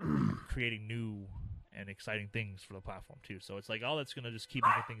 creating new and exciting things for the platform too. So it's like all that's going to just keep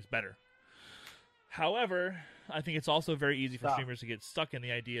making things better. However, I think it's also very easy for streamers to get stuck in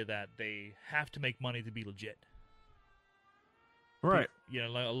the idea that they have to make money to be legit. Right. You know,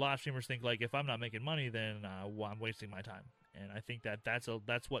 like a lot of streamers think like, if I'm not making money, then well, I'm wasting my time. And I think that's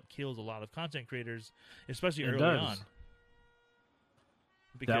what kills a lot of content creators, especially early on.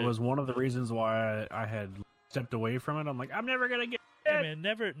 Because, that was one of the reasons why I had stepped away from it. I'm like, I'm never gonna get. Hey man,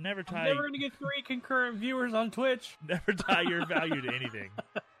 never tie. I'm never gonna get 3 concurrent viewers on Twitch. Never tie your value to anything.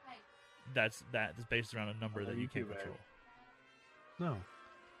 That is based around a number that you can't control. No.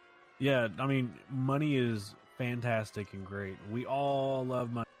 Yeah, I mean, money is fantastic and great. We all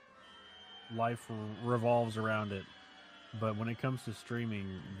love money. Life revolves around it. But when it comes to streaming,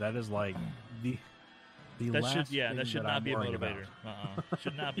 that is like the that last that should not be a motivator.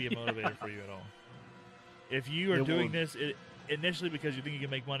 Should not be a motivator for you at all. If you are doing this initially because you think you can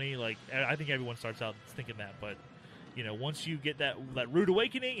make money, like I think everyone starts out thinking that, but you know, once you get that rude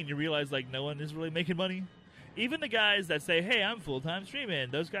awakening and you realize like no one is really making money, even the guys that say, "Hey, I'm full-time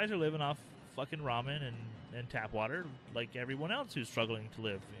streaming," those guys are living off fucking ramen and tap water like everyone else who's struggling to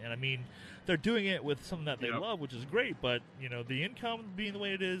live. And I mean, they're doing it with something that they love, which is great, but you know, the income being the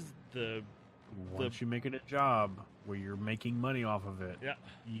way it is, once you make it a job where you're making money off of it,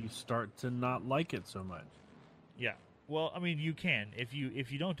 you start to not like it so much. Yeah. Well, I mean, you can. If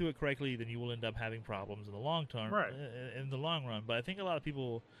you don't do it correctly, then you will end up having problems in the long term, in the long run. But I think a lot of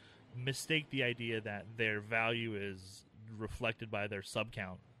people mistake the idea that their value is reflected by their sub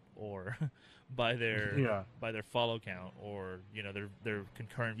count or by their follow count or, you know, their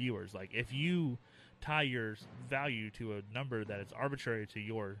concurrent viewers. Like, if you tie your value to a number that is arbitrary to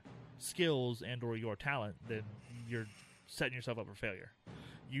your skills and or your talent, then you're setting yourself up for failure.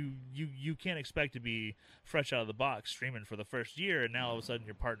 You can't expect to be fresh out of the box streaming for the first year and now all of a sudden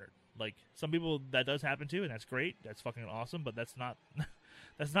you're partnered. Like, some people that does happen to, and that's great. That's fucking awesome, but that's not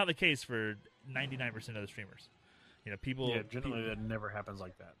that's not the case for 99% of the streamers. You know, generally that never happens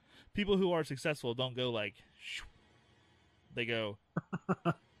like that. People who are successful don't go like shoo. They go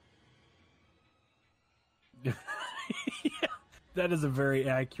that is a very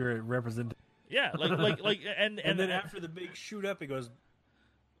accurate representation. Yeah, like and then after the big shoot up, it goes.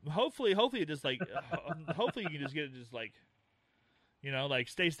 Hopefully it just like. Hopefully you can just get it just like, you know, like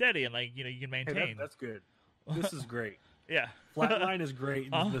stay steady and like, you know, you can maintain. Hey, that's good. This is great. Yeah, flatline is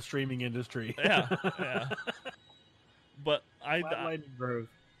great in the streaming industry. Yeah. But flatline growth.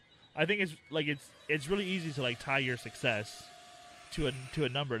 I think it's really easy to like tie your success to a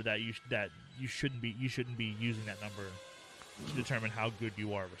number that you shouldn't be using that number to determine how good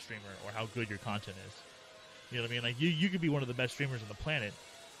you are of a streamer or how good your content is. You know what I mean? Like you could be one of the best streamers on the planet,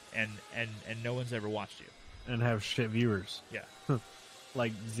 and no one's ever watched you, and have shit viewers. Yeah,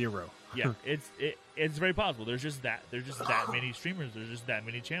 like 0. Yeah, it's very possible. There's just that many streamers. There's just that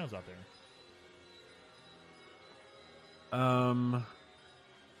many channels out there.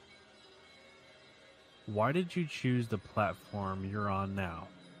 Why did you choose the platform you're on now?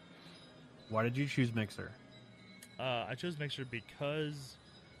 Why did you choose Mixer? I chose Mixer because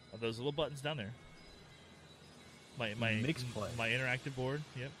of those little buttons down there. My Mixplay. My interactive board.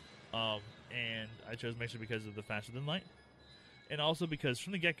 Yep. And I chose Mixer because of the faster than light, and also because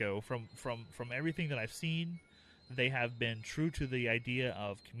from the get-go, from everything that I've seen, they have been true to the idea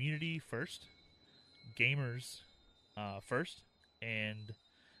of community first, gamers first, and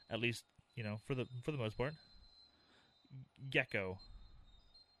at least, you know, for the most part, Gecko.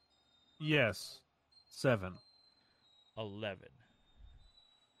 Yes. 7. 11.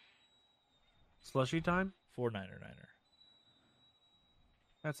 Slushy time? 4-9er.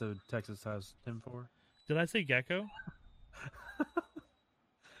 That's a Texas size 10-4. Did I say Gecko?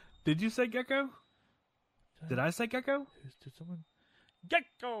 Did you say Gecko? Did I say Gecko? Did someone?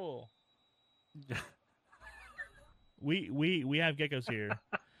 Gecko! We have geckos here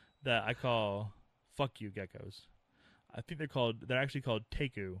that I call fuck you geckos. I think they're actually called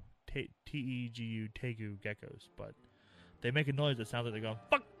Tegu. Tegu Tegu geckos, but they make a noise that sounds like they're going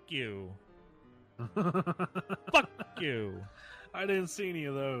fuck you. Fuck you. I didn't see any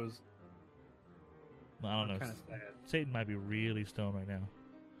of those. I don't know. Kind of sad. Satan might be really stoned right now.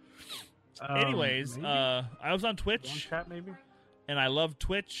 Anyways, maybe? I was on Twitch, Chat maybe? and I loved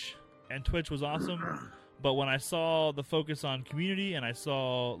Twitch, and Twitch was awesome. But when I saw the focus on community, and I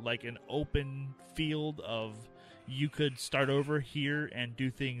saw like an open field of you could start over here and do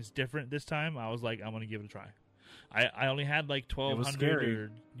things different this time, I was like, I'm gonna give it a try. I only had like 1,200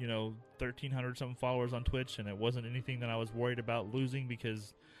 or 1,300 something followers on Twitch, and it wasn't anything that I was worried about losing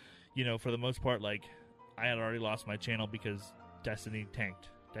because, for the most part, like I had already lost my channel because Destiny tanked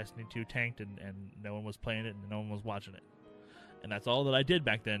Destiny 2 tanked and no one was playing it and no one was watching it. And that's all that I did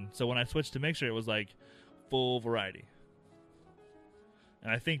back then. So when I switched to Mixer, it was like full variety.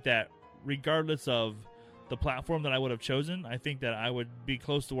 And I think that regardless of the platform that I would have chosen, I think that I would be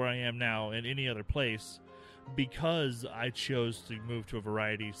close to where I am now in any other place because I chose to move to a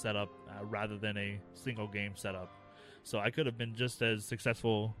variety setup rather than a single game setup. So I could have been just as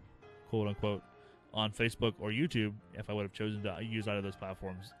successful, quote unquote, on Facebook or YouTube if I would have chosen to use either of those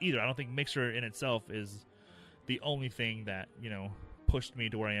platforms. Either. I don't think Mixer in itself is the only thing that, pushed me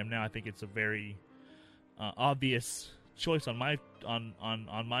to where I am now. I think it's a very obvious choice on my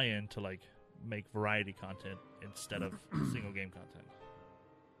end to like make variety content instead of single game content,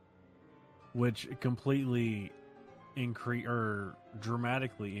 which completely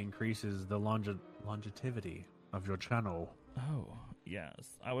dramatically increases the longevity of your channel. Oh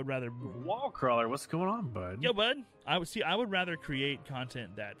yes, I would rather wall crawler. What's going on, bud? Yo, bud. I would rather create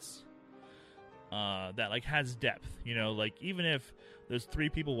content that's that like has depth. Like even if there's 3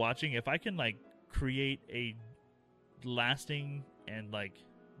 people watching, if I can like create a lasting and like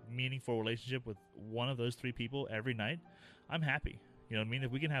meaningful relationship with one of those 3 people every night, I'm happy. You know what I mean?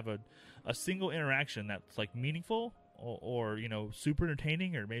 If we can have a single interaction that's like meaningful or super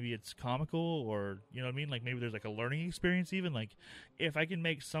entertaining, or maybe it's comical, or you know what I mean, like maybe there's like a learning experience, even like if I can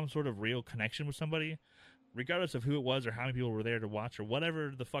make some sort of real connection with somebody, regardless of who it was or how many people were there to watch or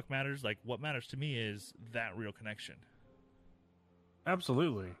whatever the fuck matters, like what matters to me is that real connection.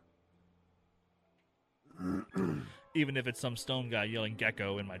 Absolutely. Even if it's some stone guy yelling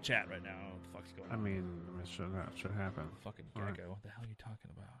gecko in my chat right now, I don't know what the fuck's going on. I mean, that should happen. Fucking gecko. Right. What the hell are you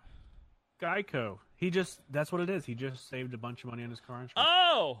talking about? Geico. That's what it is. He just saved a bunch of money on his car insurance.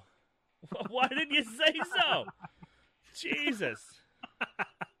 Oh! Why didn't you say so? Jesus.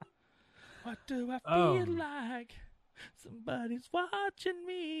 What do I feel like? Somebody's watching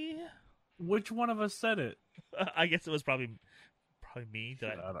me. Which one of us said it? I guess it was probably me. Did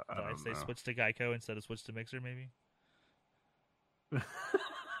I say know. Switch to Geico instead of switch to Mixer, maybe?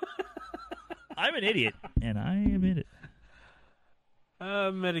 I'm an idiot, and I admit it.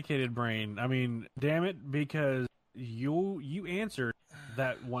 Medicated brain. I mean, damn it, because you answered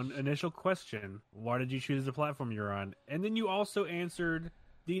that one initial question. Why did you choose the platform you're on? And then you also answered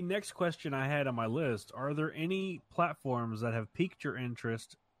the next question I had on my list. Are there any platforms that have piqued your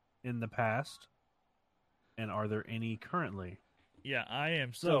interest in the past? And are there any currently? Yeah, I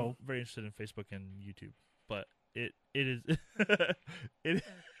am so very interested in Facebook and YouTube, but it is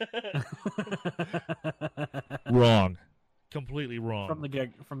wrong, completely wrong from the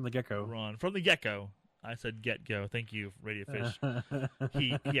get-go. Wrong from the get-go. I said get go. Thank you, Radio Fish.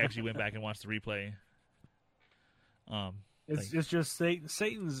 he actually went back and watched the replay. It's just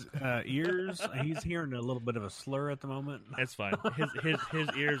Satan's ears. He's hearing a little bit of a slur at the moment. It's fine. His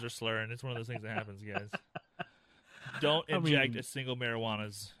ears are slurring. It's one of those things that happens, guys. Don't inject a single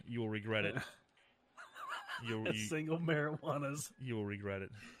marijuanas. You will regret it. Single marijuanas. You will regret it.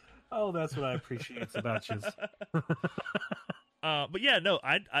 Oh, that's what I appreciate about you. But yeah, no,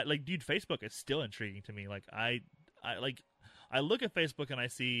 I like, dude, Facebook is still intriguing to me. Like, I look at Facebook and I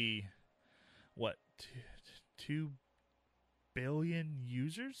see what 2 billion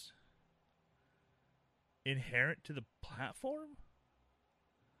users inherent to the platform.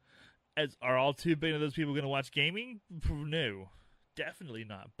 Are all 2 billion of those people going to watch gaming? No, definitely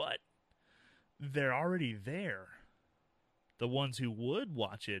not. But they're already there. The ones who would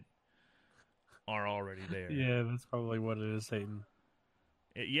watch it are already there. Yeah, that's probably what it is, Satan.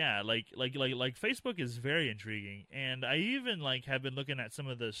 Yeah, like Facebook is very intriguing, and I even like have been looking at some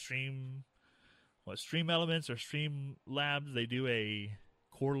of the stream elements or stream labs. They do a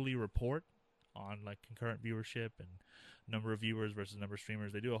quarterly report on like concurrent viewership and number of viewers versus number of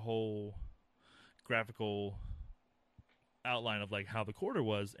streamers. They do a whole graphical outline of like how the quarter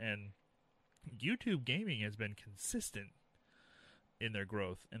was, and YouTube gaming has been consistent in their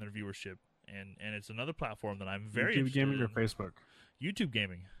growth and their viewership, and it's another platform that I'm very YouTube gaming or Facebook. YouTube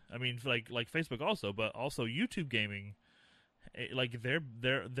gaming. I mean, like Facebook also, but also YouTube gaming. Like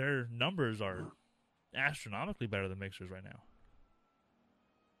their numbers are astronomically better than Mixer's right now,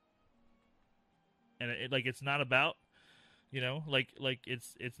 and it's not about,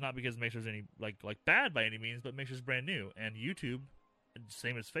 it's not because Mixer's any like bad by any means, but Mixer's brand new, and YouTube,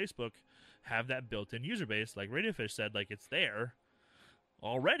 same as Facebook, have that built-in user base. Like Radiofish said, like it's there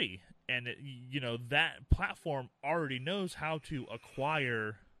already, and that platform already knows how to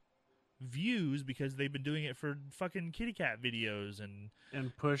acquire views because they've been doing it for fucking kitty cat videos and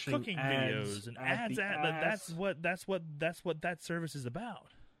pushing cooking videos and ads. That's what that service is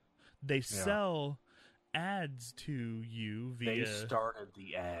about. They sell ads to you They via started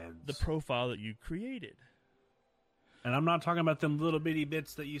the ads. the profile that you created. And I'm not talking about them little bitty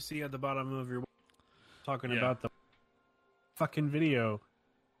bits that you see at the bottom of your. I'm talking about the fucking video.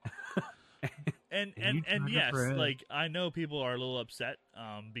 And You yes, for it. like I know people are a little upset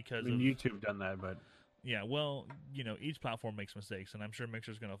because of YouTube done that, but yeah. Well, each platform makes mistakes, and I'm sure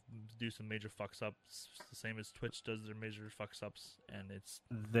Mixer's gonna do some major fucks ups, the same as Twitch does their major fucks ups, and it's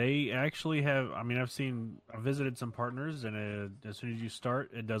they actually have. I mean, I've visited some partners, and as soon as you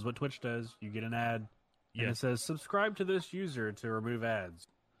start, it does what Twitch does. You get an ad. And it says, subscribe to this user to remove ads.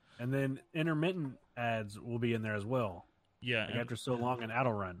 And then intermittent ads will be in there as well. Yeah. Like after so long, an ad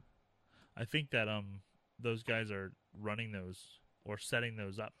will run. I think that those guys are running those or setting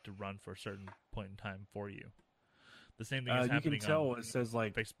those up to run for a certain point in time for you. The same thing is happening you can tell on it says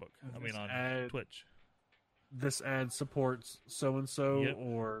like Facebook. I mean on Twitch. This ad supports so-and-so Yep.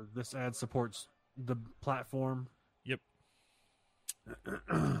 or this ad supports the platform. Yep.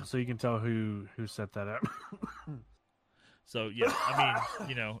 So you can tell who set that up. So yeah, I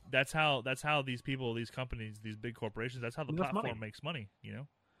mean, that's how these people, these companies, these big corporations, that's how the platform money. makes money.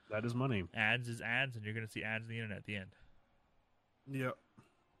 That is money. Ads is ads, and you're going to see ads on the internet at the end. Yep.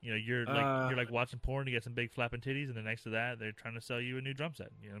 You're like watching porn to get some big flapping titties, and then next to that, they're trying to sell you a new drum set.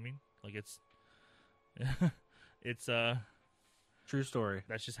 You know what I mean? Like it's true story.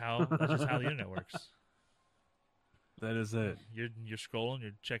 That's just how the internet works. That is it. You're scrolling,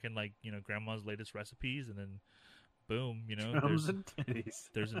 you're checking like grandma's latest recipes, and then boom, Drums and titties.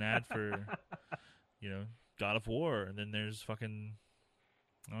 there's an ad for God of War, and then there's fucking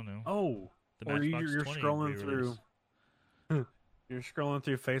I don't know. Oh, the or Matchbox you're 20 scrolling re-release. through. You're scrolling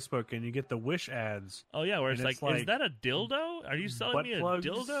through Facebook and you get the Wish ads. Oh yeah, where it's like, is that a dildo? Are you selling butt me a plugs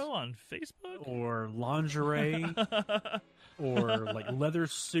dildo on Facebook? or lingerie or like leather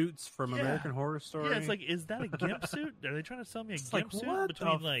suits from American Horror Story? Yeah, it's like, is that a gimp suit? Are they trying to sell me a It's gimp like, suit what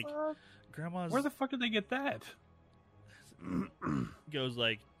between the like fuck? grandma's? Where the fuck did they get that? Goes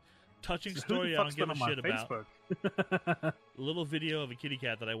like touching Who the story I fuck's don't give been a on shit my about. Facebook? Little video of a kitty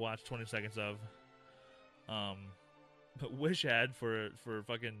cat that I watched 20 seconds of. But Wish ad for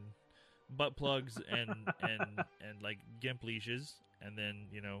fucking butt plugs and like gimp leashes, and then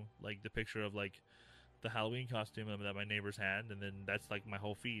like the picture of like the Halloween costume that my neighbors had, and then that's like my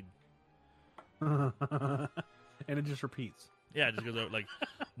whole feed. And it just repeats. Yeah, it just goes like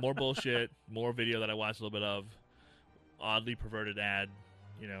more bullshit, more video that I watched a little bit of, oddly perverted ad,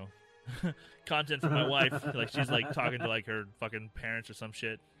 content for my wife, like she's like talking to like her fucking parents or some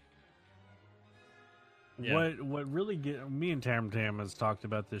shit. Yeah. What really me and Tam has talked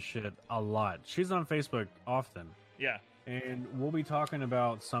about this shit a lot. She's on Facebook often. Yeah. And we'll be talking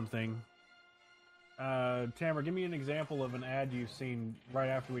about something. Tamara, give me an example of an ad you've seen right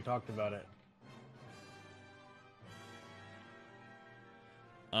after we talked about it.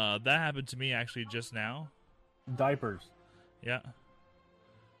 That happened to me actually just now. Diapers. Yeah.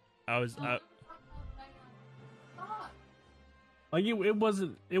 I was Like it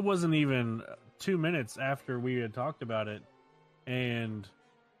wasn't even 2 minutes after we had talked about it, and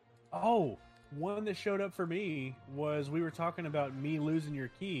one that showed up for me was we were talking about me losing your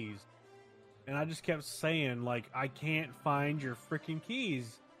keys, and I just kept saying like, I can't find your freaking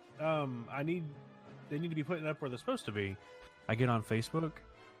keys. They need to be putting up where they're supposed to be. I get on Facebook,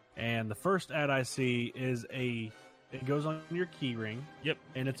 and the first ad I see is it goes on your key ring. Yep.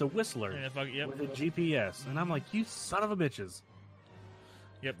 And it's a whistler Yep. with a GPS, and I'm like, you son of a bitches.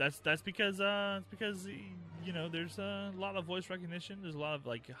 Yep, that's because there's a lot of voice recognition. There's a lot of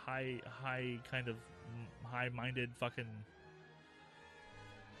like high kind of high-minded fucking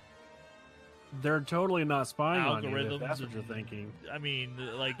They're totally not spying on you. algorithms. If that's what and- you're thinking. I mean,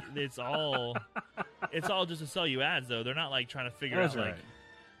 like it's all just to sell you ads, though. They're not like trying to figure That's out like right.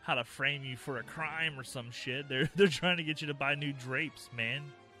 how to frame you for a crime or some shit. They're trying to get you to buy new drapes, man.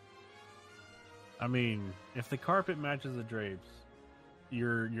 I mean, if the carpet matches the drapes,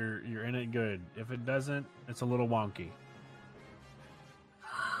 you're in it good. If it doesn't, it's a little wonky.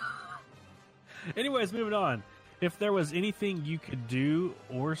 Anyways, moving on. If there was anything you could do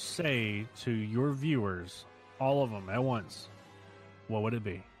or say to your viewers, all of them at once, what would it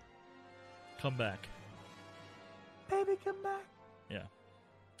be? Come back. Baby, come back. Yeah.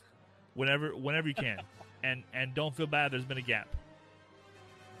 Whenever you can. and don't feel bad there's been a gap.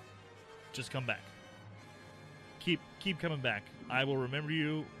 Just come back. Keep coming back. I will remember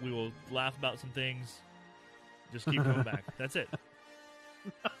you. We will laugh about some things. Just keep coming back. That's it.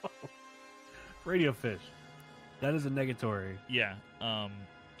 No. Radio fish. That is a negatory. Yeah.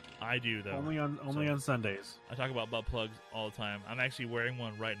 I do though. Only on Sundays. I talk about butt plugs all the time. I'm actually wearing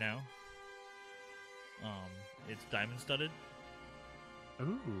one right now. It's diamond studded.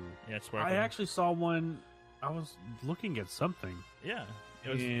 Ooh. Yeah, it's I actually saw one. I was looking at something. Yeah,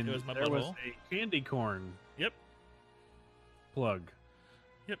 it was my there butthole. was a candy corn Yep. plug.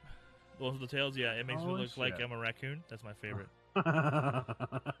 Yep. The one with the tails. Yeah, it makes me Holy look like shit. I'm a raccoon. That's my favorite.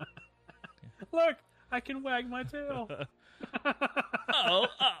 Look, I can wag my tail.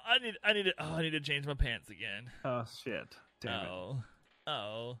 I need to change my pants again. Oh shit! Damn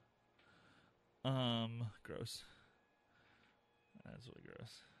it. Gross. That's really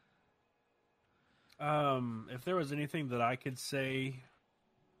gross. If there was anything that I could say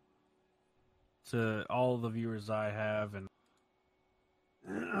to all the viewers I have, and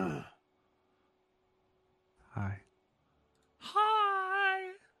hi.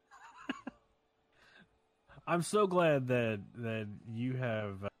 I'm so glad that you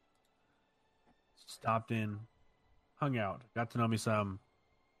have stopped in, hung out, got to know me some,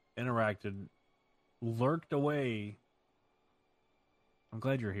 interacted, lurked away. I'm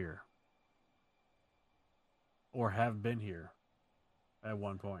glad you're here. Or have been here at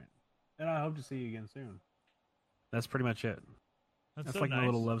one point. And I hope to see you again soon. That's pretty much it. That's so like nice. my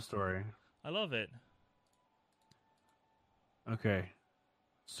little love story. I love it. Okay.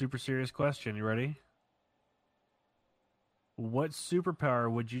 Super serious question. You ready? What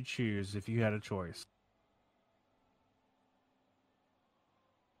superpower would you choose if you had a choice?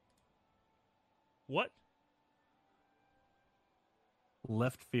 What?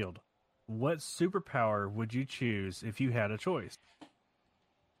 Left field. What superpower would you choose if you had a choice?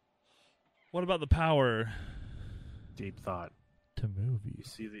 What about the power Deep thought. to move you? You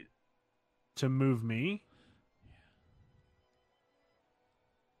see the to move me?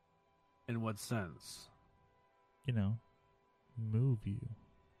 In what sense? You know, move you.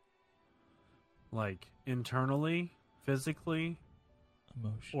 Like internally, physically,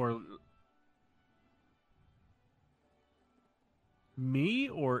 Emotion. or me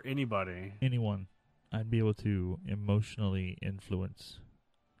or anybody? Anyone. I'd be able to emotionally influence.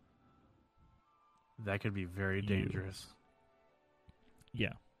 That could be very You. dangerous.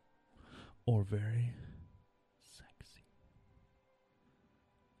 Yeah. Or very sexy.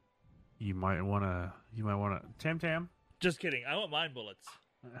 You might wanna Tam Tam. Just kidding. I want mind bullets.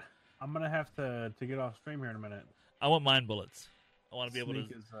 I'm gonna have to get off stream here in a minute. I want mind bullets. I want to be able Sneak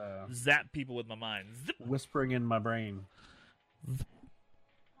to is, zap people with my mind. Zip. whispering in my brain.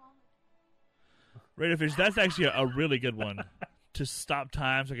 Radio Fish, that's actually a really good one. To stop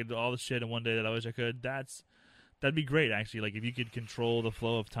time so I could do all the shit in one day that I wish I could. That'd be great, actually. Like, if you could control the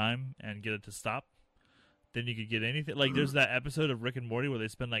flow of time and get it to stop, then you could get anything. Like, there's that episode of Rick and Morty where they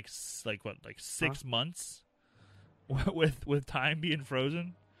spend, like 6 months with time being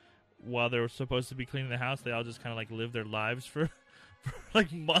frozen while they were supposed to be cleaning the house. They all just kind of, like, live their lives for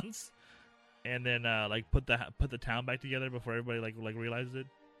like, months. And then, like, put the town back together before everybody, like realizes it.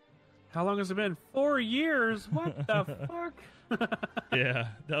 How long has it been? 4 years. What the fuck? Yeah,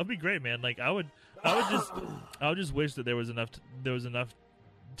 that would be great, man. Like, I would just wish that there was enough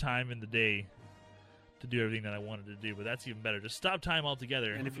time in the day to do everything that I wanted to do. But that's even better. Just stop time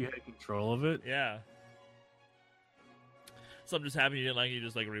altogether. And if you had control of it, Yeah. Something just happened you didn't like, you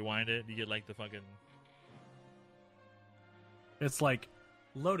just like rewind it. You get like the fucking. it's like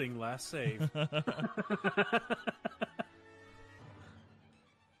loading last save.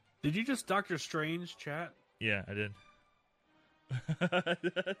 Did you just Doctor Strange chat? Yeah, I did.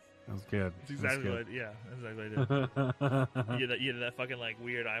 That was good. That's exactly what. Yeah, that's exactly what I did. You did that fucking like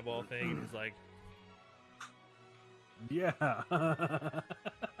weird eyeball thing. And he's like, Yeah.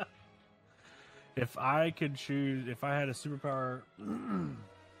 If I could choose, if I had a superpower,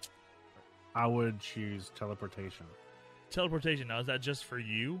 I would choose teleportation. teleportation. Now, is that just for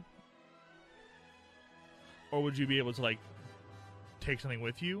you, or would you be able to like take something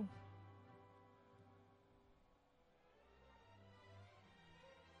with you?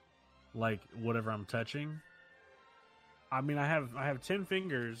 Like whatever I'm touching. I mean, I have 10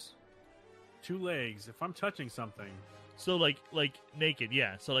 fingers, 2 legs. If I'm touching something, So like naked,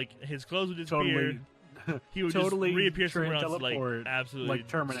 yeah. So like his clothes would disappear. totally, He would totally just reappear somewhere else, like teleport, absolutely like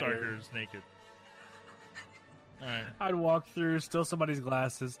Terminator. starkers naked. All right. I'd walk through, steal somebody's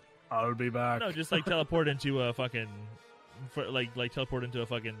glasses. I'll be back. No, just like teleport into a fucking, like teleport into a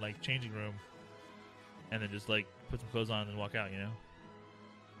fucking like changing room, and then just like put some clothes on and walk out. You know?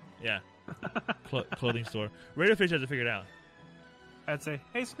 Yeah. Clothing store. Radio Fish has it figured out. I'd say,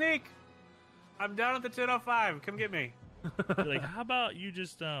 "Hey, Sneak, I'm down at the 10:05. Come get me." Be like, how about you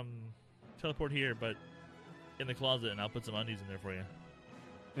just teleport here, but in the closet, and I'll put some undies in there for you.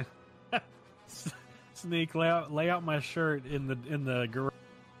 Sneak, lay out my shirt in the garage.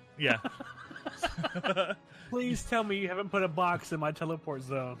 Yeah. Please tell me you haven't put a box in my teleport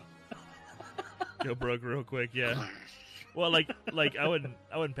zone. Go broke real quick, yeah. Well, like I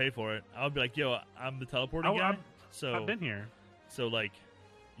wouldn't pay for it. I would be like, yo, I'm the teleporting guy. So I've been here. So like,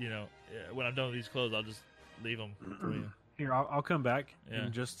 you know, when I'm done with these clothes, I'll just leave them for you. Here, I'll come back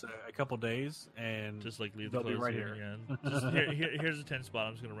in just a couple days and just like leave the they'll clothes be right here. here. Yeah. Just, here's a 10 spot.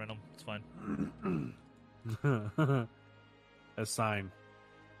 I'm just gonna rent them. It's fine. A sign.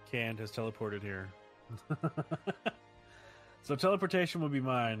 Canned has teleported here. So teleportation will be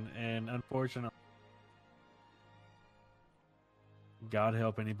mine, and unfortunately, God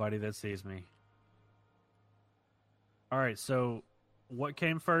help anybody that sees me. All right, so what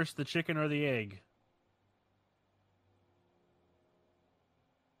came first, the chicken or the egg?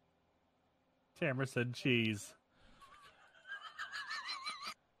 Tamara said cheese.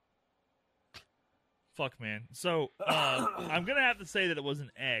 Fuck, man. So I'm gonna have to say that it was an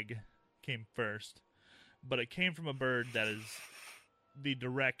egg came first, but it came from a bird that is the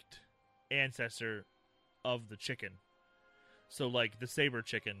direct ancestor of the chicken. So, like, the saber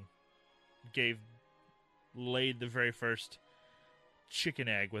chicken laid the very first chicken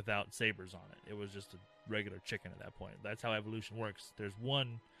egg without sabers on it. It was just a regular chicken at that point. That's how evolution works. There's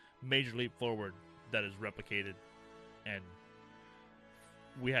one major leap forward that is replicated, and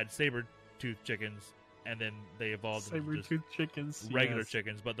we had saber-toothed chickens, and then they evolved into just chickens, regular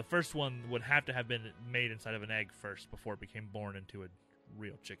chickens. But the first one would have to have been made inside of an egg first before it became born into a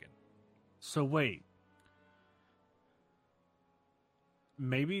real chicken. So wait,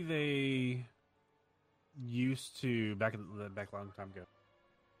 maybe they used to back a long time ago.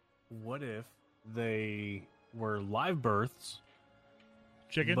 What if they were live births,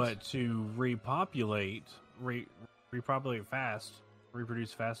 chickens, but to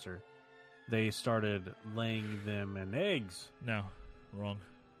reproduce faster, they started laying them in eggs? No, wrong.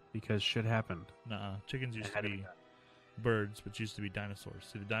 Because shit happened. Nuh-uh. Chickens used to be birds, which used to be dinosaurs.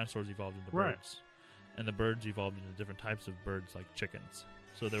 See, the dinosaurs evolved into birds. And the birds evolved into different types of birds, like chickens.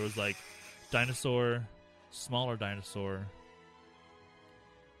 So there was, like, dinosaur, smaller dinosaur.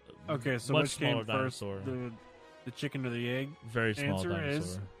 Okay, so much which smaller came first, dinosaur. the chicken or the egg? Very small Answer dinosaur.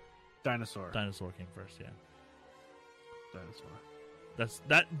 is dinosaur. Dinosaur came first, yeah. Dinosaur. That's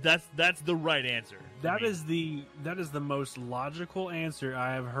the right answer. That is the most logical answer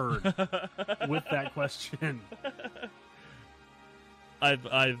I have heard with that question. I've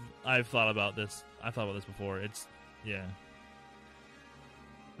thought about this. I've thought about this before. It's yeah.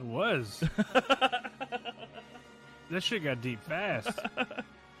 It was. That shit got deep fast.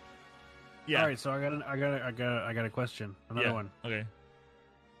 Yeah. All right, so I got a question. Another one. Okay.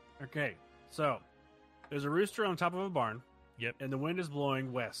 Okay. So there's a rooster on top of a barn. Yep. And the wind is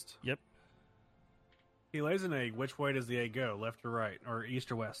blowing west. Yep. He lays an egg. Which way does the egg go? Left or right? Or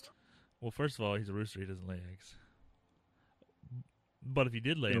east or west? Well, first of all, he's a rooster. He doesn't lay eggs. But if he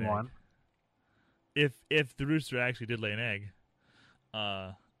did lay an egg, if the rooster actually did lay an egg,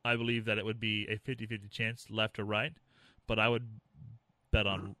 I believe that it would be a 50-50 chance left or right. But I would bet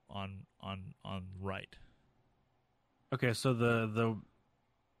on right. Okay, so the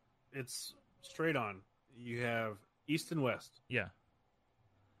it's straight on. You have east and west. Yeah.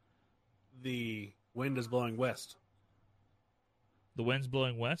 The wind is blowing west. The wind's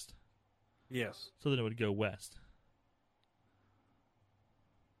blowing west? Yes. So then it would go west.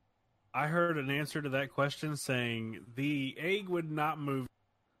 I heard an answer to that question saying the egg would not move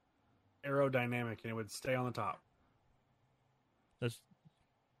aerodynamic and it would stay on the top. That's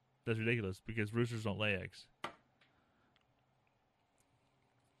ridiculous because roosters don't lay eggs.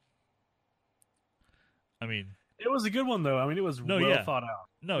 I mean, it was a good one though. I mean, it was thought out.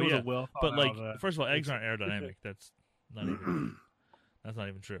 No, it was yeah, but like, first of all, eggs aren't aerodynamic. That's not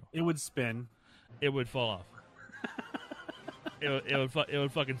even true. It would spin. It would fall off. it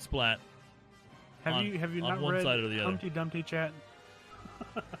would fucking splat. Have you not one read side or the other? Humpty Dumpty chat?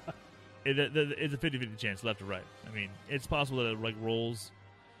 It's a 50-50 chance left or right. I mean, it's possible that it like rolls.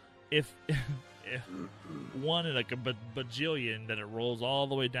 If one in like a bajillion that it rolls all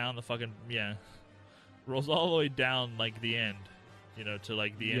the way down the fucking rolls all the way down like the end, to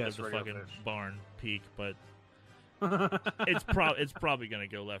like the end of the fucking barn peak. But it's probably gonna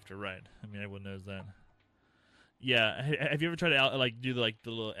go left or right. I mean, everyone knows that. Yeah, have you ever tried to do the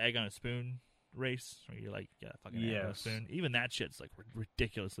little egg on a spoon race where you fucking egg on a spoon? Even that shit's like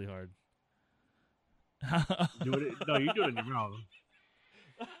ridiculously hard. No, you do it in your mouth.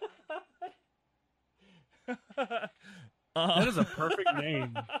 That is a perfect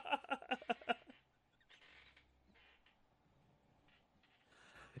name.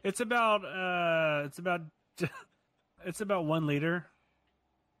 It's about 1 liter.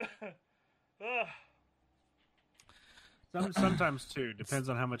 Sometimes two. Depends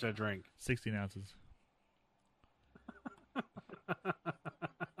on how much I drink. 16 ounces.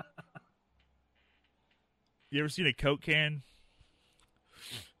 You ever seen a Coke can?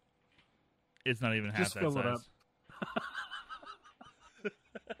 It's not even half Just that fill it size. up.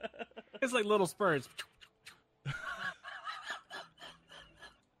 It's like little spurts.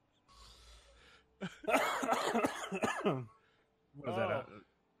 What is that?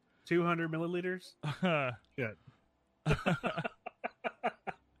 200 milliliters? Shit.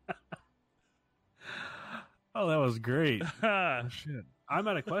 Oh, that was great. Oh, shit. I'm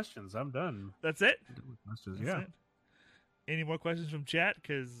out of questions. I'm done. That's it? Questions. That's Yeah. it? Any more questions from chat?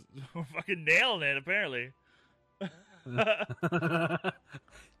 Because we're fucking nailing it, apparently.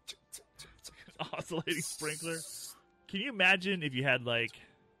 Oscillating sprinkler. Can you imagine if you had, like,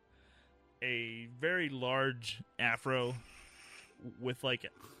 a very large afro with, like,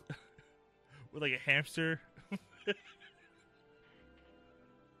 a hamster?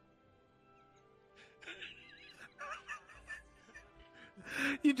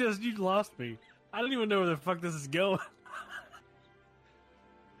 You lost me. I don't even know where the fuck this is going.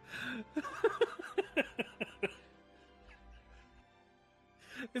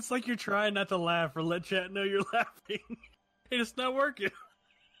 It's like you're trying not to laugh or let chat know you're laughing. And it's not working.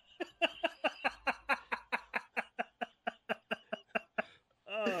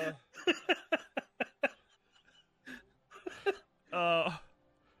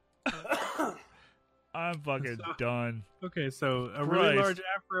 I'm fucking done. Okay, so a really large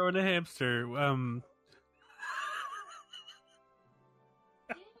afro and a hamster. Calm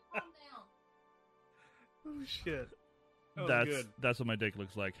down. Oh shit. That was good. That's what my dick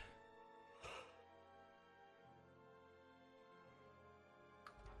looks like.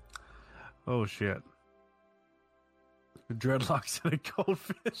 Oh shit. Dreadlocks and a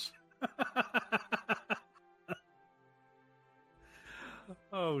goldfish.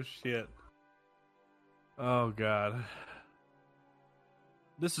 Oh shit. Oh god.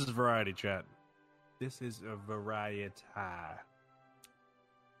 This is variety, chat. This is a variety.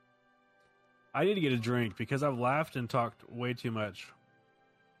 I need to get a drink because I've laughed and talked way too much.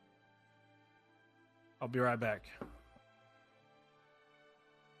 I'll be right back.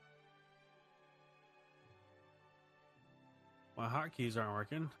 My hotkeys aren't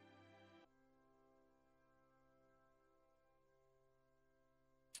working.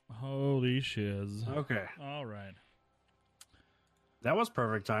 Holy shiz. Okay. All right. That was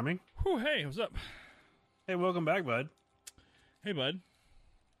perfect timing. Whew, hey, what's up? Hey, welcome back, bud. Hey, bud.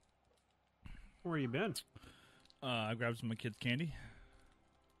 Where you been? I grabbed some of my kids' candy.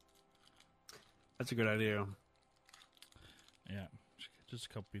 That's a good idea. Yeah, just a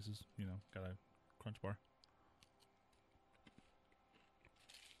couple pieces. You know, got a crunch bar.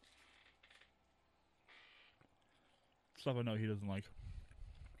 Stuff I know he doesn't like.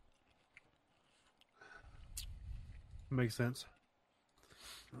 Makes sense.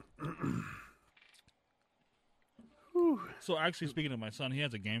 So, actually, speaking of my son, he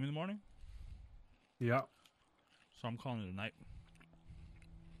has a game in the morning. Yeah. So I'm calling it a night.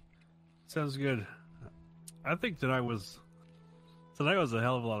 Sounds good. I think tonight was a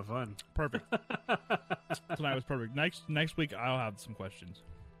hell of a lot of fun. Perfect. Tonight was perfect. Next week I'll have some questions.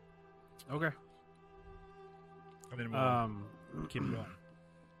 Okay. And then we'll keep it going.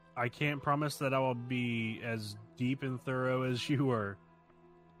 I can't promise that I will be as deep and thorough as you were,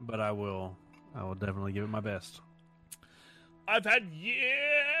 but I will definitely give it my best. I've had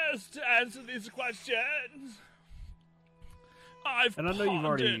years to answer these questions. And I know you've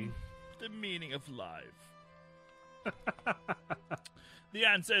already the meaning of life. The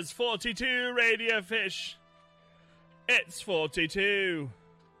answer is 42, Radio Fish. It's 42.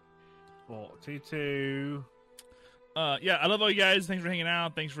 42. Yeah, I love all you guys. Thanks for hanging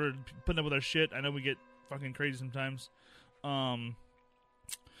out. Thanks for putting up with our shit. I know we get fucking crazy sometimes.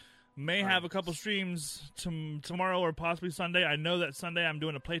 May have a couple streams tomorrow or possibly Sunday. I know that Sunday I'm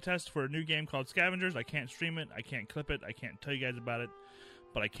doing a playtest for a new game called Scavengers. I can't stream it. I can't clip it. I can't tell you guys about it.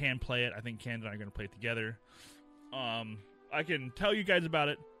 But I can play it. I think Ken and I are going to play it together. I can tell you guys about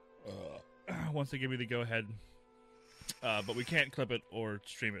it once they give me the go-ahead. But we can't clip it or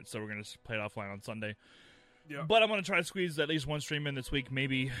stream it, so we're going to play it offline on Sunday. Yeah. But I'm going to try to squeeze at least one stream in this week.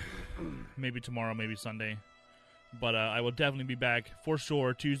 Maybe tomorrow, maybe Sunday. But I will definitely be back for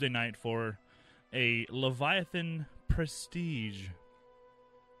sure Tuesday night for a Leviathan Prestige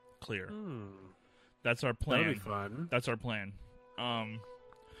clear. That's our plan. That'll be fun. That's our plan.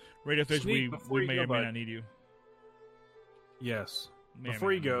 Radio Fish, Sneak, we may go, or may bud. not need you. Yes. May or Before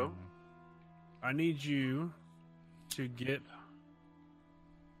may you not go, need I need you to get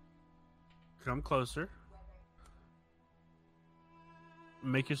Come closer.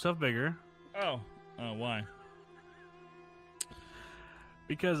 Make yourself bigger. Oh, why?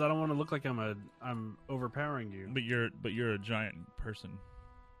 Because I don't want to look like I'm overpowering you. But you're a giant person.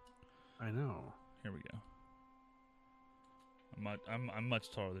 I know. Here we go. I'm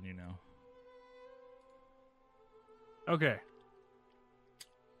much taller than you now. Okay.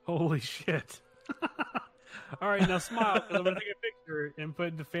 Holy shit. All right, now smile, because I'm going to take a picture and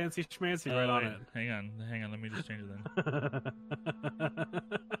put the Fancy Schmancy right on wait. it. Hang on. Let me just change it then.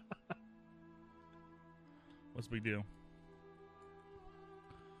 What's the big deal?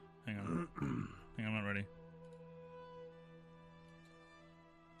 Hang on. I'm not ready.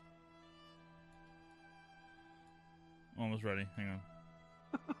 Almost ready. Hang on.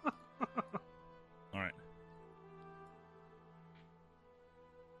 All right.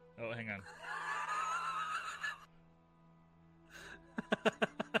 Oh, hang on.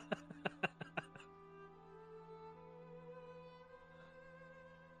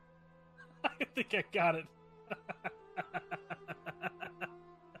 I think I got it.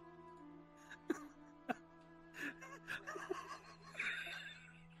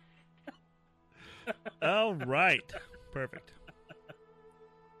 All right. Perfect.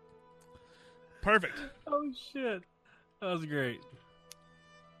 Oh shit. That was great.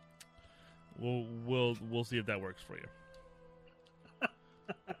 We'll see if that works for you.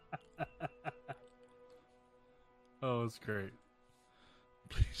 Oh, it's great.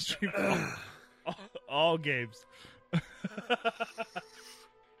 Please stream all games.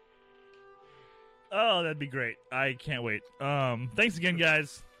 Oh, that'd be great. I can't wait. Thanks again,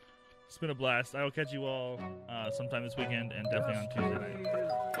 guys. It's been a blast. I will catch you all sometime this weekend and definitely on Tuesday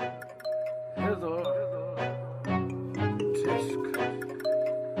night.